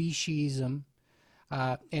to speciesism.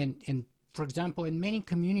 And for example, in many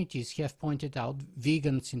communities have pointed out,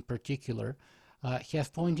 vegans in particular,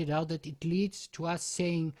 have pointed out that it leads to us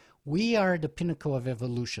saying we are the pinnacle of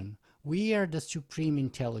evolution. We are the supreme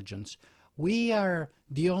intelligence. We are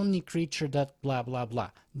the only creature that blah, blah, blah.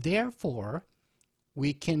 Therefore,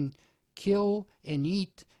 we can kill and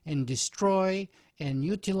eat and destroy and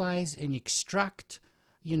utilize and extract.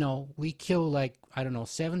 We kill like, I don't know,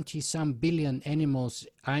 70 some billion animals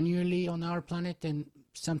annually on our planet, and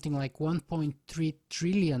something like 1.3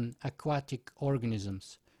 trillion aquatic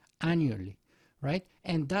organisms annually, right?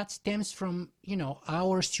 And that stems from,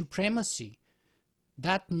 our supremacy,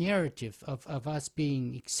 that narrative of us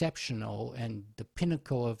being exceptional and the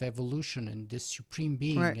pinnacle of evolution and this supreme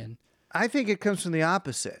being. Right. And I think it comes from the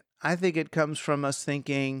opposite. I think it comes from us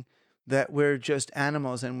thinking that we're just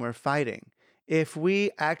animals and we're fighting. If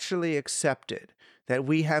we actually accepted that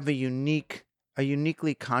we have a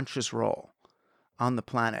uniquely conscious role on the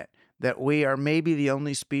planet, that we are maybe the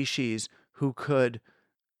only species who could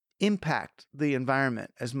impact the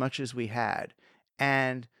environment as much as we had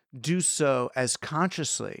and do so as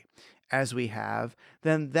consciously as we have,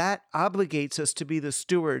 then that obligates us to be the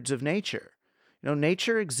stewards of nature.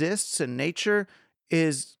 Nature exists and nature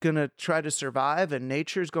is going to try to survive and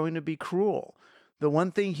nature is going to be cruel. The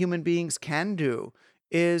one thing human beings can do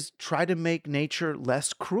is try to make nature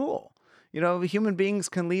less cruel. Human beings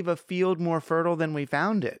can leave a field more fertile than we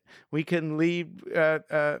found it. We can we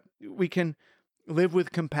can live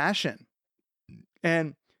with compassion,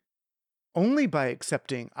 and only by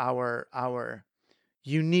accepting our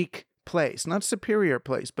unique place, not superior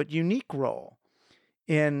place, but unique role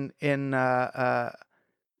in the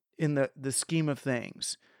scheme of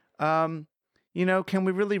things. Can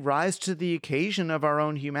we really rise to the occasion of our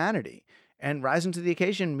own humanity? And rising to the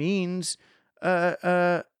occasion means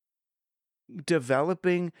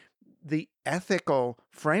developing the ethical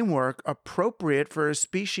framework appropriate for a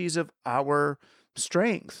species of our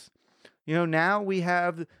strength. Now we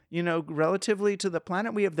have, relatively to the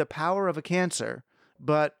planet, we have the power of a cancer,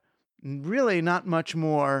 but really not much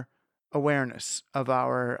more awareness of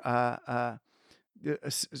our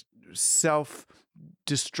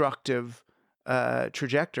self-destructive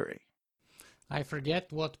trajectory. I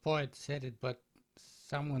forget what poet said it, but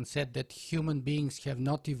someone said that human beings have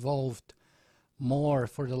not evolved more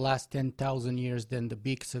for the last 10,000 years than the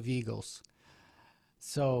beaks of eagles.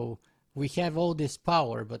 So we have all this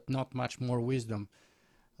power, but not much more wisdom.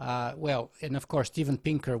 And of course, Steven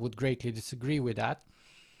Pinker would greatly disagree with that.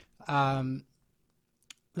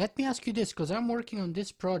 Let me ask you this, because I'm working on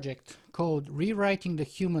this project called Rewriting the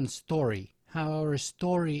Human Story, how our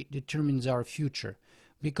story determines our future.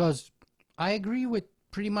 Because I agree with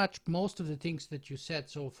pretty much most of the things that you said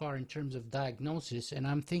so far in terms of diagnosis, and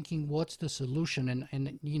I'm thinking, what's the solution?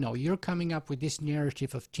 And you're coming up with this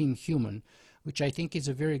narrative of Team Human, which I think is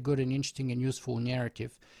a very good and interesting and useful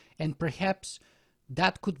narrative. And perhaps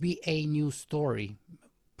that could be a new story.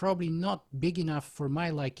 Probably not big enough for my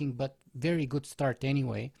liking, but very good start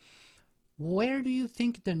anyway. Where do you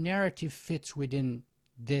think the narrative fits within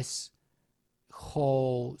this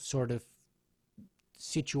whole sort of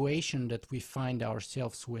situation that we find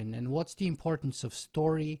ourselves in, and what's the importance of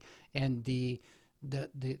story and the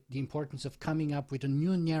importance of coming up with a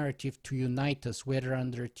new narrative to unite us, whether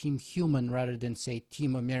under Team Human rather than, say,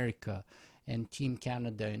 Team America and Team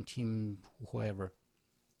Canada and Team whoever?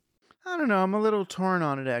 I don't know. I'm a little torn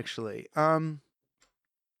on it, actually. I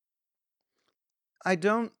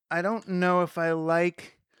don't know if I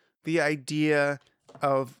like the idea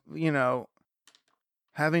of,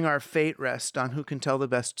 having our fate rest on who can tell the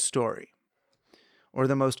best story or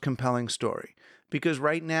the most compelling story. Because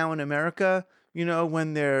right now in America,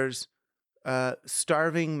 when there's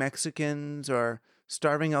starving Mexicans or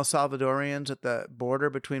starving El Salvadorians at the border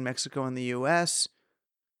between Mexico and the US,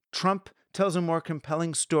 Trump tells a more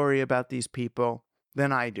compelling story about these people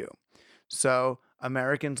than I do. So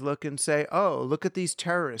Americans look and say, oh, look at these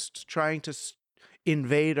terrorists trying to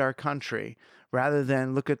invade our country, rather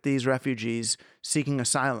than look at these refugees seeking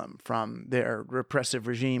asylum from their repressive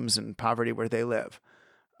regimes and poverty where they live.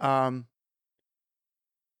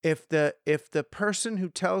 If the person who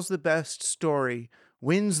tells the best story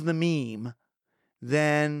wins the meme,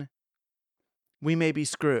 then we may be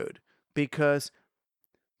screwed, because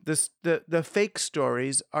the fake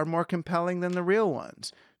stories are more compelling than the real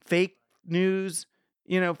ones. Fake news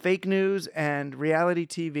and reality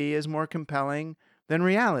TV is more compelling than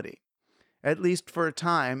reality, at least for a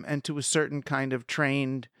time and to a certain kind of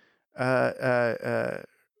trained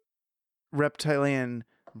reptilian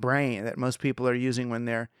brain that most people are using when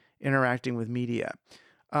they're interacting with media.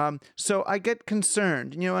 So I get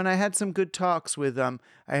concerned, and I had some good talks with, I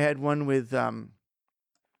had one with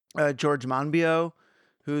George Monbiot,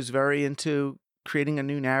 who's very into creating a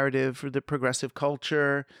new narrative for the progressive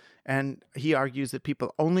culture. And he argues that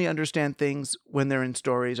people only understand things when they're in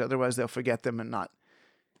stories, otherwise they'll forget them and not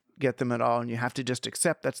get them at all. And you have to just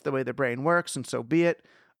accept that's the way the brain works, and so be it.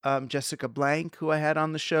 Jessica Blank, who I had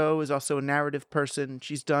on the show, is also a narrative person.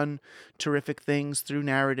 She's done terrific things through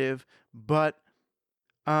narrative, but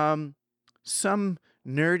some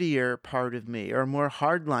nerdier part of me or more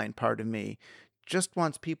hardline part of me just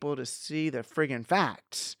wants people to see the friggin'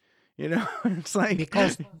 facts. It's like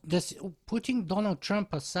Because this, putting Donald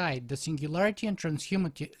Trump aside, the singularity and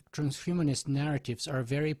transhumanist narratives are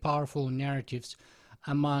very powerful narratives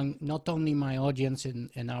among not only my audience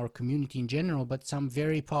and our community in general, but some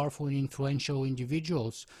very powerful and influential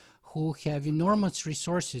individuals who have enormous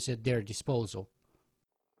resources at their disposal.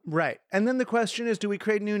 right. And then the question is, do we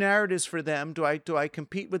create new narratives for them? Do I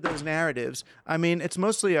compete with those narratives? I mean, it's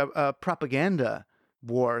mostly a propaganda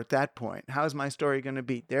war at that point. How is my story going to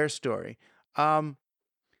beat their story?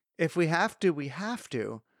 If we have to, we have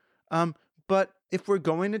to. But if we're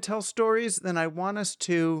going to tell stories, then I want us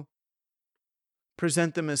to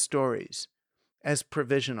present them as stories, as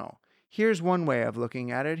provisional. Here's one way of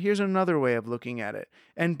looking at it. Here's another way of looking at it.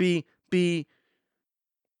 And be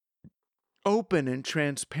open and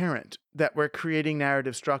transparent that we're creating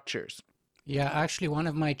narrative structures. Yeah, actually, one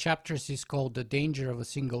of my chapters is called "The Danger of a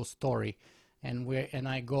Single Story," and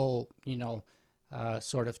I go,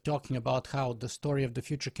 sort of talking about how the story of the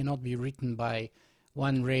future cannot be written by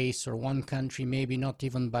one race or one country, maybe not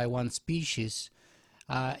even by one species.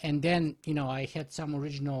 And then, I had some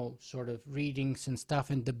original sort of readings and stuff,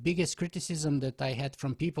 and the biggest criticism that I had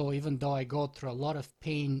from people, even though I go through a lot of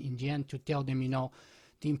pain in the end to tell them,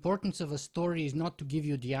 the importance of a story is not to give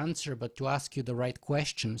you the answer, but to ask you the right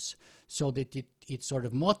questions so that it sort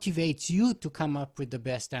of motivates you to come up with the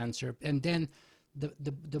best answer. And then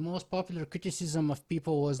the most popular criticism of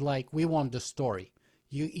people was like, we want the story.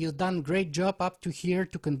 You've done a great job up to here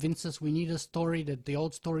to convince us we need a story, that the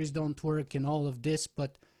old stories don't work and all of this,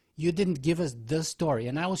 but you didn't give us the story.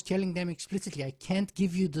 And I was telling them explicitly, I can't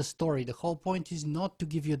give you the story. The whole point is not to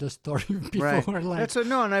give you the story. People right. were like, That's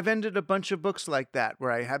no, and I've ended a bunch of books like that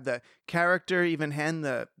where I have the character even hand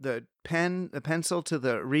the pencil to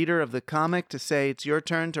the reader of the comic to say it's your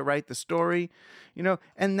turn to write the story,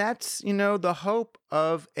 and that's the hope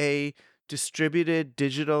of a distributed,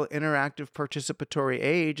 digital, interactive, participatory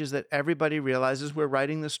age is that everybody realizes we're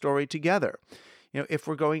writing the story together. If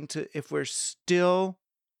we're still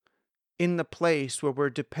in the place where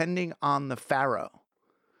we're depending on the Pharaoh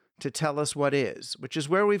to tell us what is, which is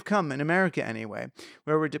where we've come in America anyway,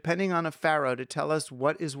 where we're depending on a Pharaoh to tell us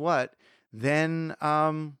what is what, then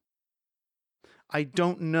I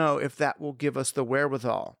don't know if that will give us the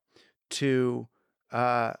wherewithal to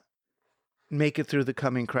make it through the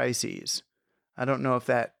coming crises. I don't know if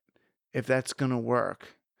that's going to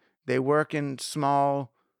work. They work in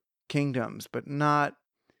small kingdoms, but not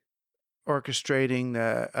orchestrating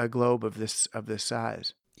a globe of this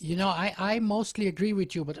size. I mostly agree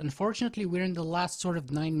with you, but unfortunately we're in the last sort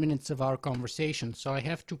of 9 minutes of our conversation, so I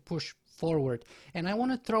have to push forward. And I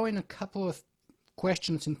want to throw in a couple of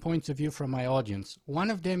questions and points of view from my audience.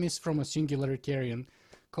 One of them is from a singularitarian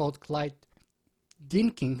called Clyde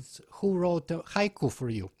Dinkins, who wrote a haiku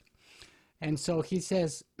for you. And so he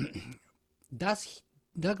says, does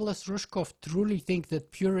Douglas Rushkoff truly think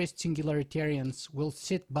that purist singularitarians will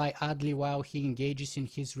sit by idly while he engages in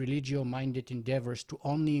his religio-minded endeavors to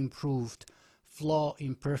only improve flawed,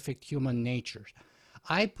 imperfect human nature?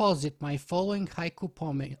 I posit my following haiku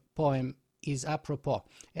poem is apropos.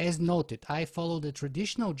 As noted, I follow the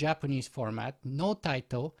traditional Japanese format, no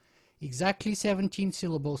title, exactly 17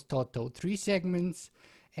 syllables total, 3 segments,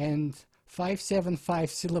 and 575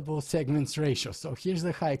 syllable segments ratio. So here's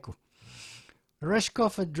the haiku.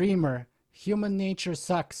 Rushkoff a dreamer, human nature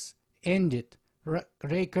sucks, end it.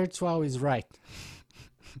 Ray Kurzweil is right.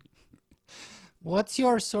 What's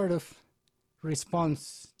your sort of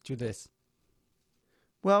response to this?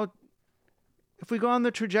 Well, if we go on the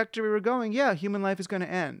trajectory we're going, yeah, human life is going to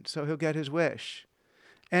end, so he'll get his wish.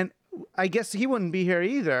 And I guess he wouldn't be here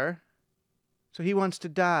either, so he wants to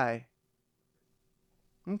die.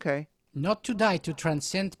 Okay. Not to die, to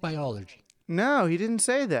transcend biology. No, he didn't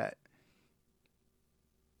say that.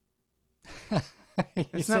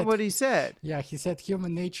 That's not what he said. Yeah, he said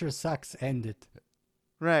human nature sucks, end it.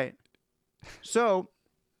 Right. So,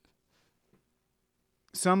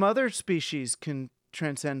 some other species can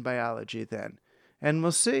transcend biology then. And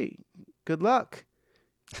we'll see. Good luck.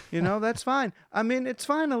 That's fine. I mean, it's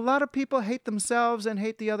fine. A lot of people hate themselves and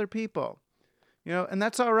hate the other people. And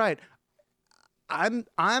that's all right.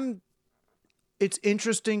 It's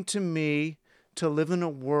interesting to me to live in a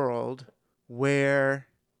world where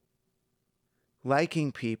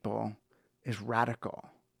liking people is radical.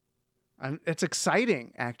 It's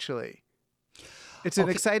exciting, actually. It's an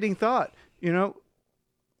exciting thought.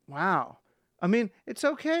 Wow. I mean, it's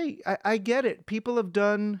okay. I get it. People have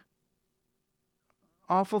done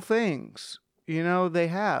awful things. You know, they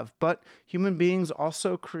have. But human beings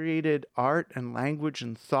also created art and language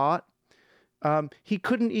and thought. He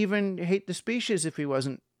couldn't even hate the species if he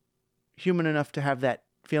wasn't human enough to have that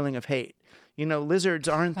feeling of hate. You know, lizards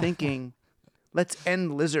aren't thinking, let's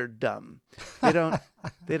end lizarddom. They don't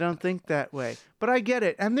they don't think that way. But I get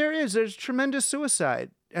it. And there's tremendous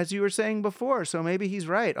suicide, as you were saying before. So maybe he's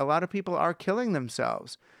right. A lot of people are killing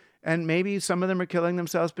themselves. And maybe some of them are killing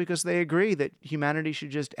themselves because they agree that humanity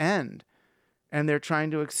should just end. And they're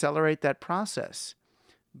trying to accelerate that process.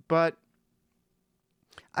 But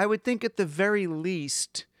I would think at the very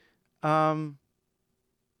least, the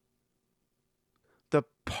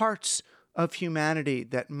parts of humanity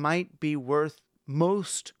that might be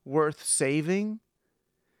most worth saving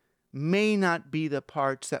may not be the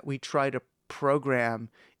parts that we try to program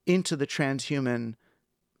into the transhuman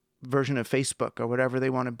version of Facebook or whatever they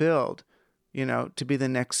want to build, you know, to be the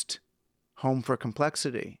next home for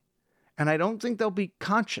complexity. And I don't think they'll be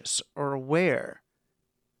conscious or aware.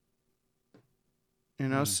 You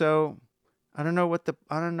know, so I don't know what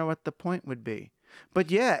the point would be. But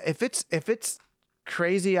yeah, if it's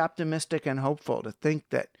crazy optimistic and hopeful to think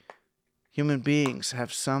that human beings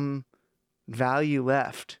have some value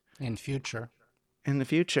left in future. in the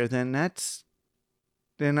future, then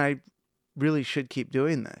I really should keep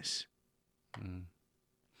doing this.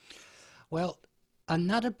 Well,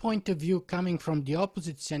 another point of view coming from the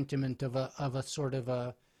opposite sentiment of a sort of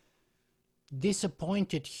a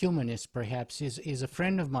disappointed humanist, perhaps, is a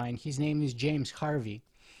friend of mine. His name is James Harvey.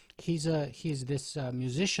 He's this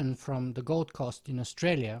musician from the Gold Coast in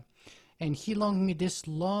Australia, and he loaned me this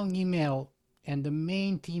long email, and the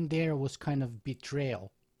main theme there was kind of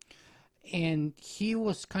betrayal. And he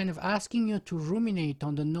was kind of asking you to ruminate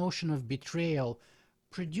on the notion of betrayal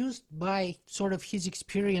produced by sort of his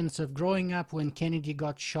experience of growing up when Kennedy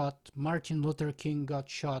got shot, Martin Luther King got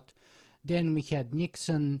shot, then we had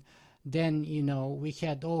Nixon, then, you know, we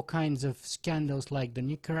had all kinds of scandals like the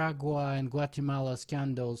Nicaragua and Guatemala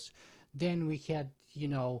scandals. Then we had, you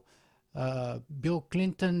know, Bill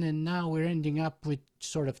Clinton, and now we're ending up with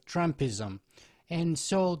sort of Trumpism. And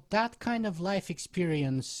so that kind of life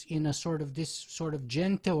experience in a sort of this sort of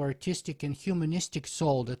gentle, artistic, and humanistic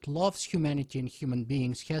soul that loves humanity and human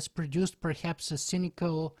beings has produced perhaps a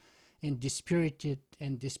cynical and dispirited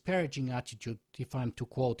and disparaging attitude, if I'm to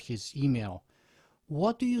quote his email.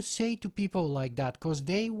 What do you say to people like that? Because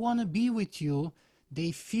they want to be with you,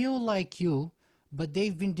 they feel like you, but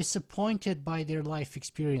they've been disappointed by their life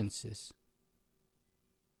experiences.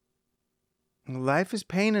 Life is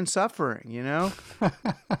pain and suffering, you know?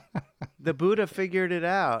 The Buddha figured it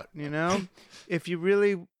out, you know? If you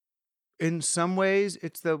really, in some ways,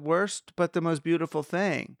 it's the worst but the most beautiful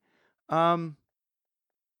thing. It's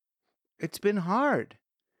been hard.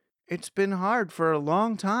 It's been hard for a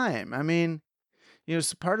long time. I mean, you know,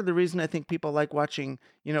 it's part of the reason I think people like watching,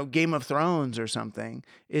 you know, Game of Thrones or something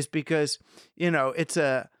is because, you know, it's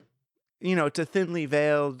a thinly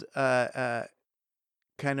veiled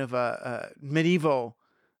kind of a medieval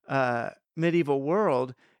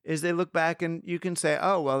world. Is they look back and you can say,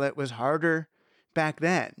 oh, well, it was harder back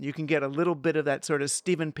then. You can get a little bit of that sort of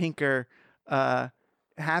Steven Pinker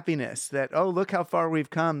happiness that, oh, look how far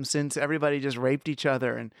we've come since everybody just raped each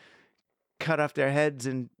other and cut off their heads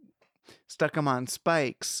and stuck them on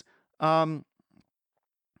spikes. Human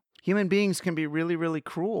beings can be really, really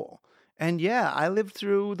cruel. And yeah, I lived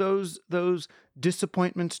through those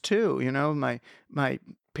disappointments too. You know, my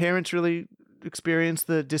parents really experienced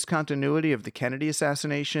the discontinuity of the Kennedy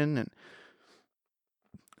assassination, and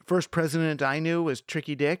first president I knew was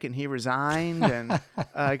Tricky Dick, and he resigned, and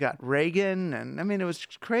I got Reagan, and I mean, it was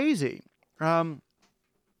crazy.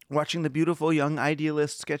 Watching the beautiful young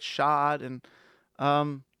idealists get shot, and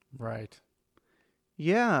right.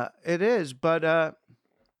 Yeah, it is, but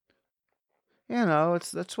you know,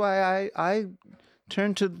 that's why I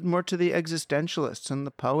turn more to the existentialists and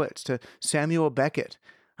the poets, to Samuel Beckett.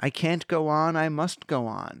 I can't go on, I must go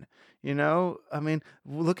on. You know, I mean,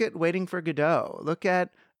 look at Waiting for Godot. Look at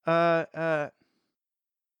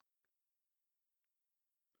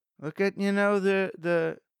you know,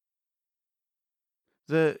 the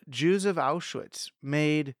Jews of Auschwitz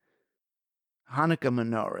made Hanukkah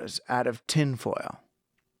menorahs out of tinfoil.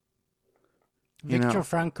 Viktor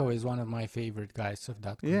Frankl is one of my favorite guys of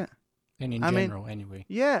that group. Yeah. And in general, anyway.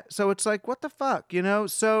 Yeah. So it's like, what the fuck, you know?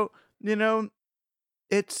 So, you know,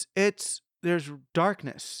 there's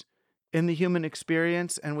darkness in the human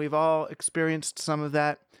experience, and we've all experienced some of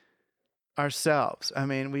that ourselves. I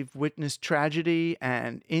mean, we've witnessed tragedy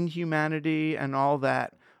and inhumanity and all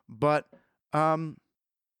that, but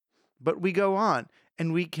But we go on,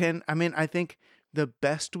 and we can. I mean, I think the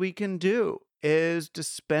best we can do is to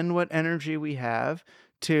spend what energy we have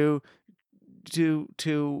to to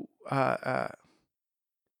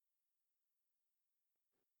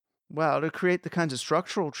well, to create the kinds of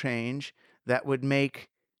structural change that would make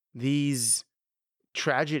these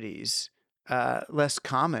tragedies less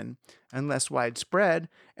common and less widespread.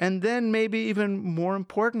 And then, maybe even more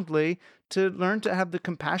importantly, to learn to have the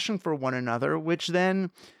compassion for one another, which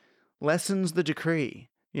then lessens the decree.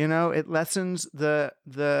 You know, it lessens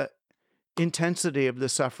the intensity of the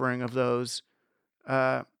suffering of those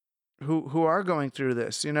who are going through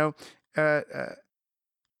this. You know, uh, uh,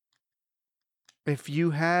 if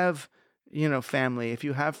you have, you know, family, if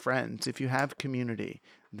you have friends, if you have community,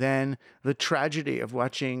 then the tragedy of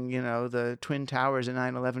watching, you know, the Twin Towers in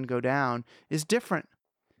 9/11 go down is different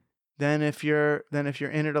than if you're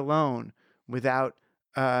in it alone without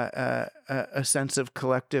a sense of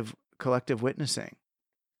collective witnessing.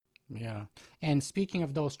 Yeah. And speaking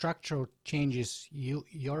of those structural changes,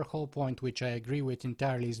 your whole point, which I agree with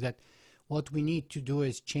entirely, is that what we need to do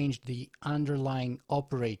is change the underlying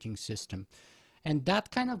operating system. And that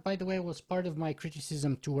kind of, by the way, was part of my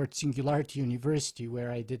criticism towards Singularity University, where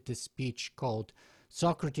I did this speech called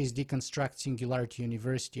Socrates Deconstructs Singularity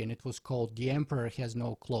University, and it was called The Emperor Has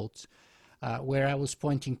No Clothes, where I was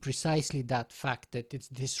pointing precisely that fact that it's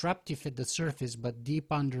disruptive at the surface, but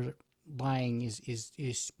deep underlying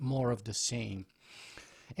is more of the same.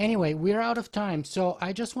 Anyway, we're out of time, so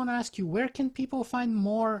I just want to ask you, where can people find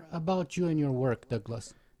more about you and your work,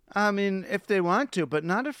 Douglas? I mean, if they want to, but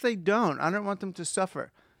not if they don't. I don't want them to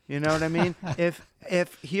suffer. You know what I mean?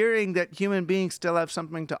 If hearing that human beings still have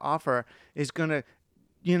something to offer is going to,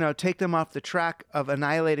 you know, take them off the track of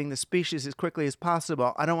annihilating the species as quickly as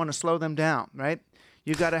possible, I don't want to slow them down, right?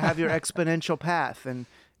 You got to have your exponential path, and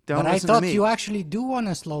don't But I listen to thought me. you actually do want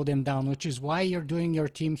to slow them down, which is why you're doing your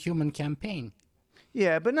Team Human campaign.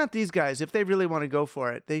 Yeah, but not these guys. If they really want to go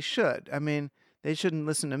for it, they should. I mean, they shouldn't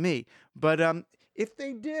listen to me. But if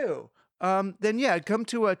they do, then yeah, come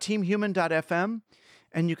to teamhuman.fm,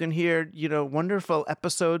 and you can hear, you know, wonderful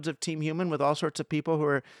episodes of Team Human with all sorts of people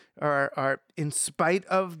who are in spite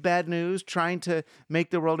of bad news, trying to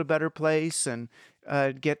make the world a better place and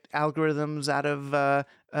get algorithms out of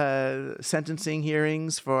sentencing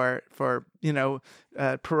hearings for you know,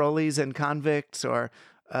 parolees and convicts, or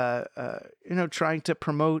you know, trying to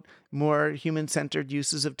promote more human-centered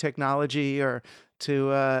uses of technology, or to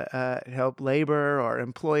help labor or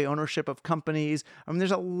employee ownership of companies. I mean,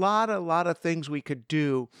 there's a lot of things we could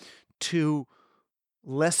do to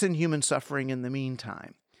lessen human suffering in the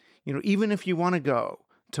meantime. You know, even if you want to go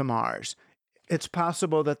to Mars, it's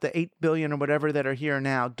possible that the 8 billion or whatever that are here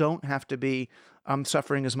now don't have to be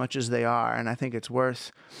suffering as much as they are. And I think it's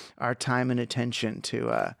worth our time and attention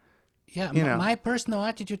to, Yeah, you know, my personal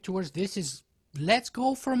attitude towards this is let's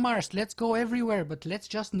go for Mars, let's go everywhere, but let's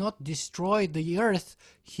just not destroy the Earth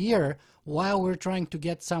here while we're trying to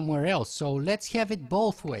get somewhere else. So let's have it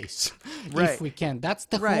both ways right. if we can. That's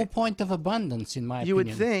the whole Right. point of abundance, in my You would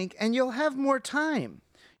opinion. think, and you'll have more time.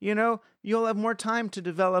 You know, you'll have more time to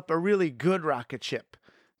develop a really good rocket ship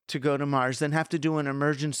to go to Mars than have to do an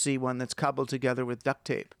emergency one that's cobbled together with duct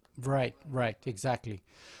tape. Right, right, exactly.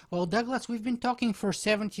 Well, Douglas, we've been talking for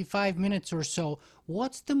 75 minutes or so.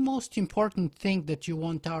 What's the most important thing that you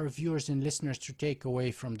want our viewers and listeners to take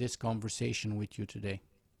away from this conversation with you today?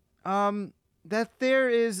 That there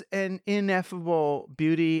is an ineffable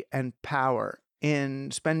beauty and power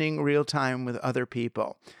in spending real time with other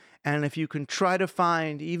people. And if you can try to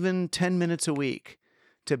find even 10 minutes a week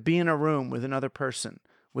to be in a room with another person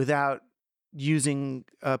without using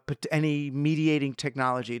any mediating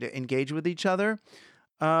technology to engage with each other,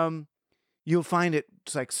 you'll find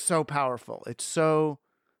it's like so powerful. It's so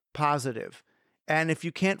positive. And if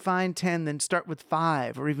you can't find 10, then start with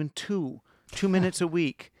 5 or even 2 minutes a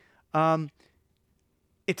week.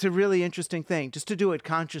 It's a really interesting thing just to do it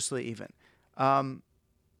consciously, even.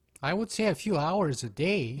 I would say a few hours a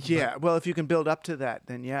day. Yeah, well, if you can build up to that,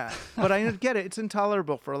 then yeah. But I get it. It's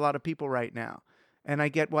intolerable for a lot of people right now. And I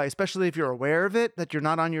get why, especially if you're aware of it, that you're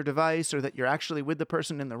not on your device, or that you're actually with the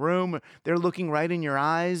person in the room, or they're looking right in your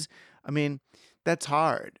eyes. I mean, that's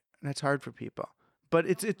hard. That's hard for people. But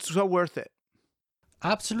it's so worth it.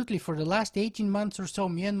 Absolutely. For the last 18 months or so,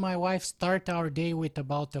 me and my wife start our day with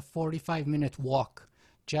about a 45-minute walk,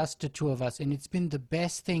 just the two of us. And it's been the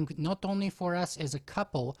best thing, not only for us as a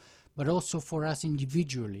couple, but also for us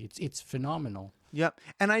individually. It's phenomenal. Yep.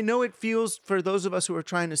 And I know it feels, for those of us who are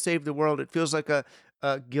trying to save the world, it feels like a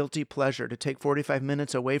guilty pleasure to take 45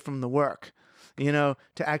 minutes away from the work. to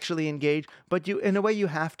actually engage. But in a way, you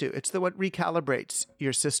have to. It's what recalibrates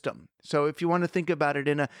your system. So if you want to think about it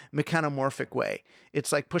in a mechanomorphic way,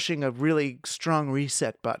 it's like pushing a really strong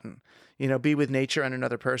reset button. Be with nature and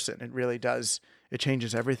another person. It really does. It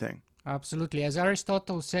changes everything. Absolutely. As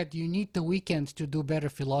Aristotle said, you need the weekend to do better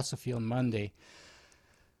philosophy on Monday.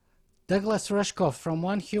 Douglas Rushkoff, from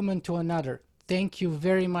one human to another, thank you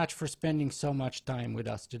very much for spending so much time with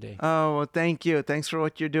us today. Oh, well, thank you. Thanks for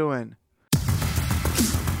what you're doing.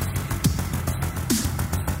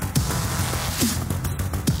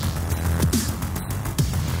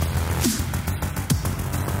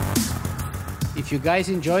 If you guys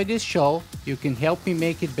enjoy this show, you can help me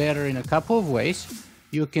make it better in a couple of ways.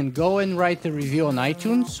 You can go and write a review on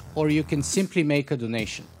iTunes, or you can simply make a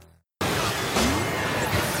donation.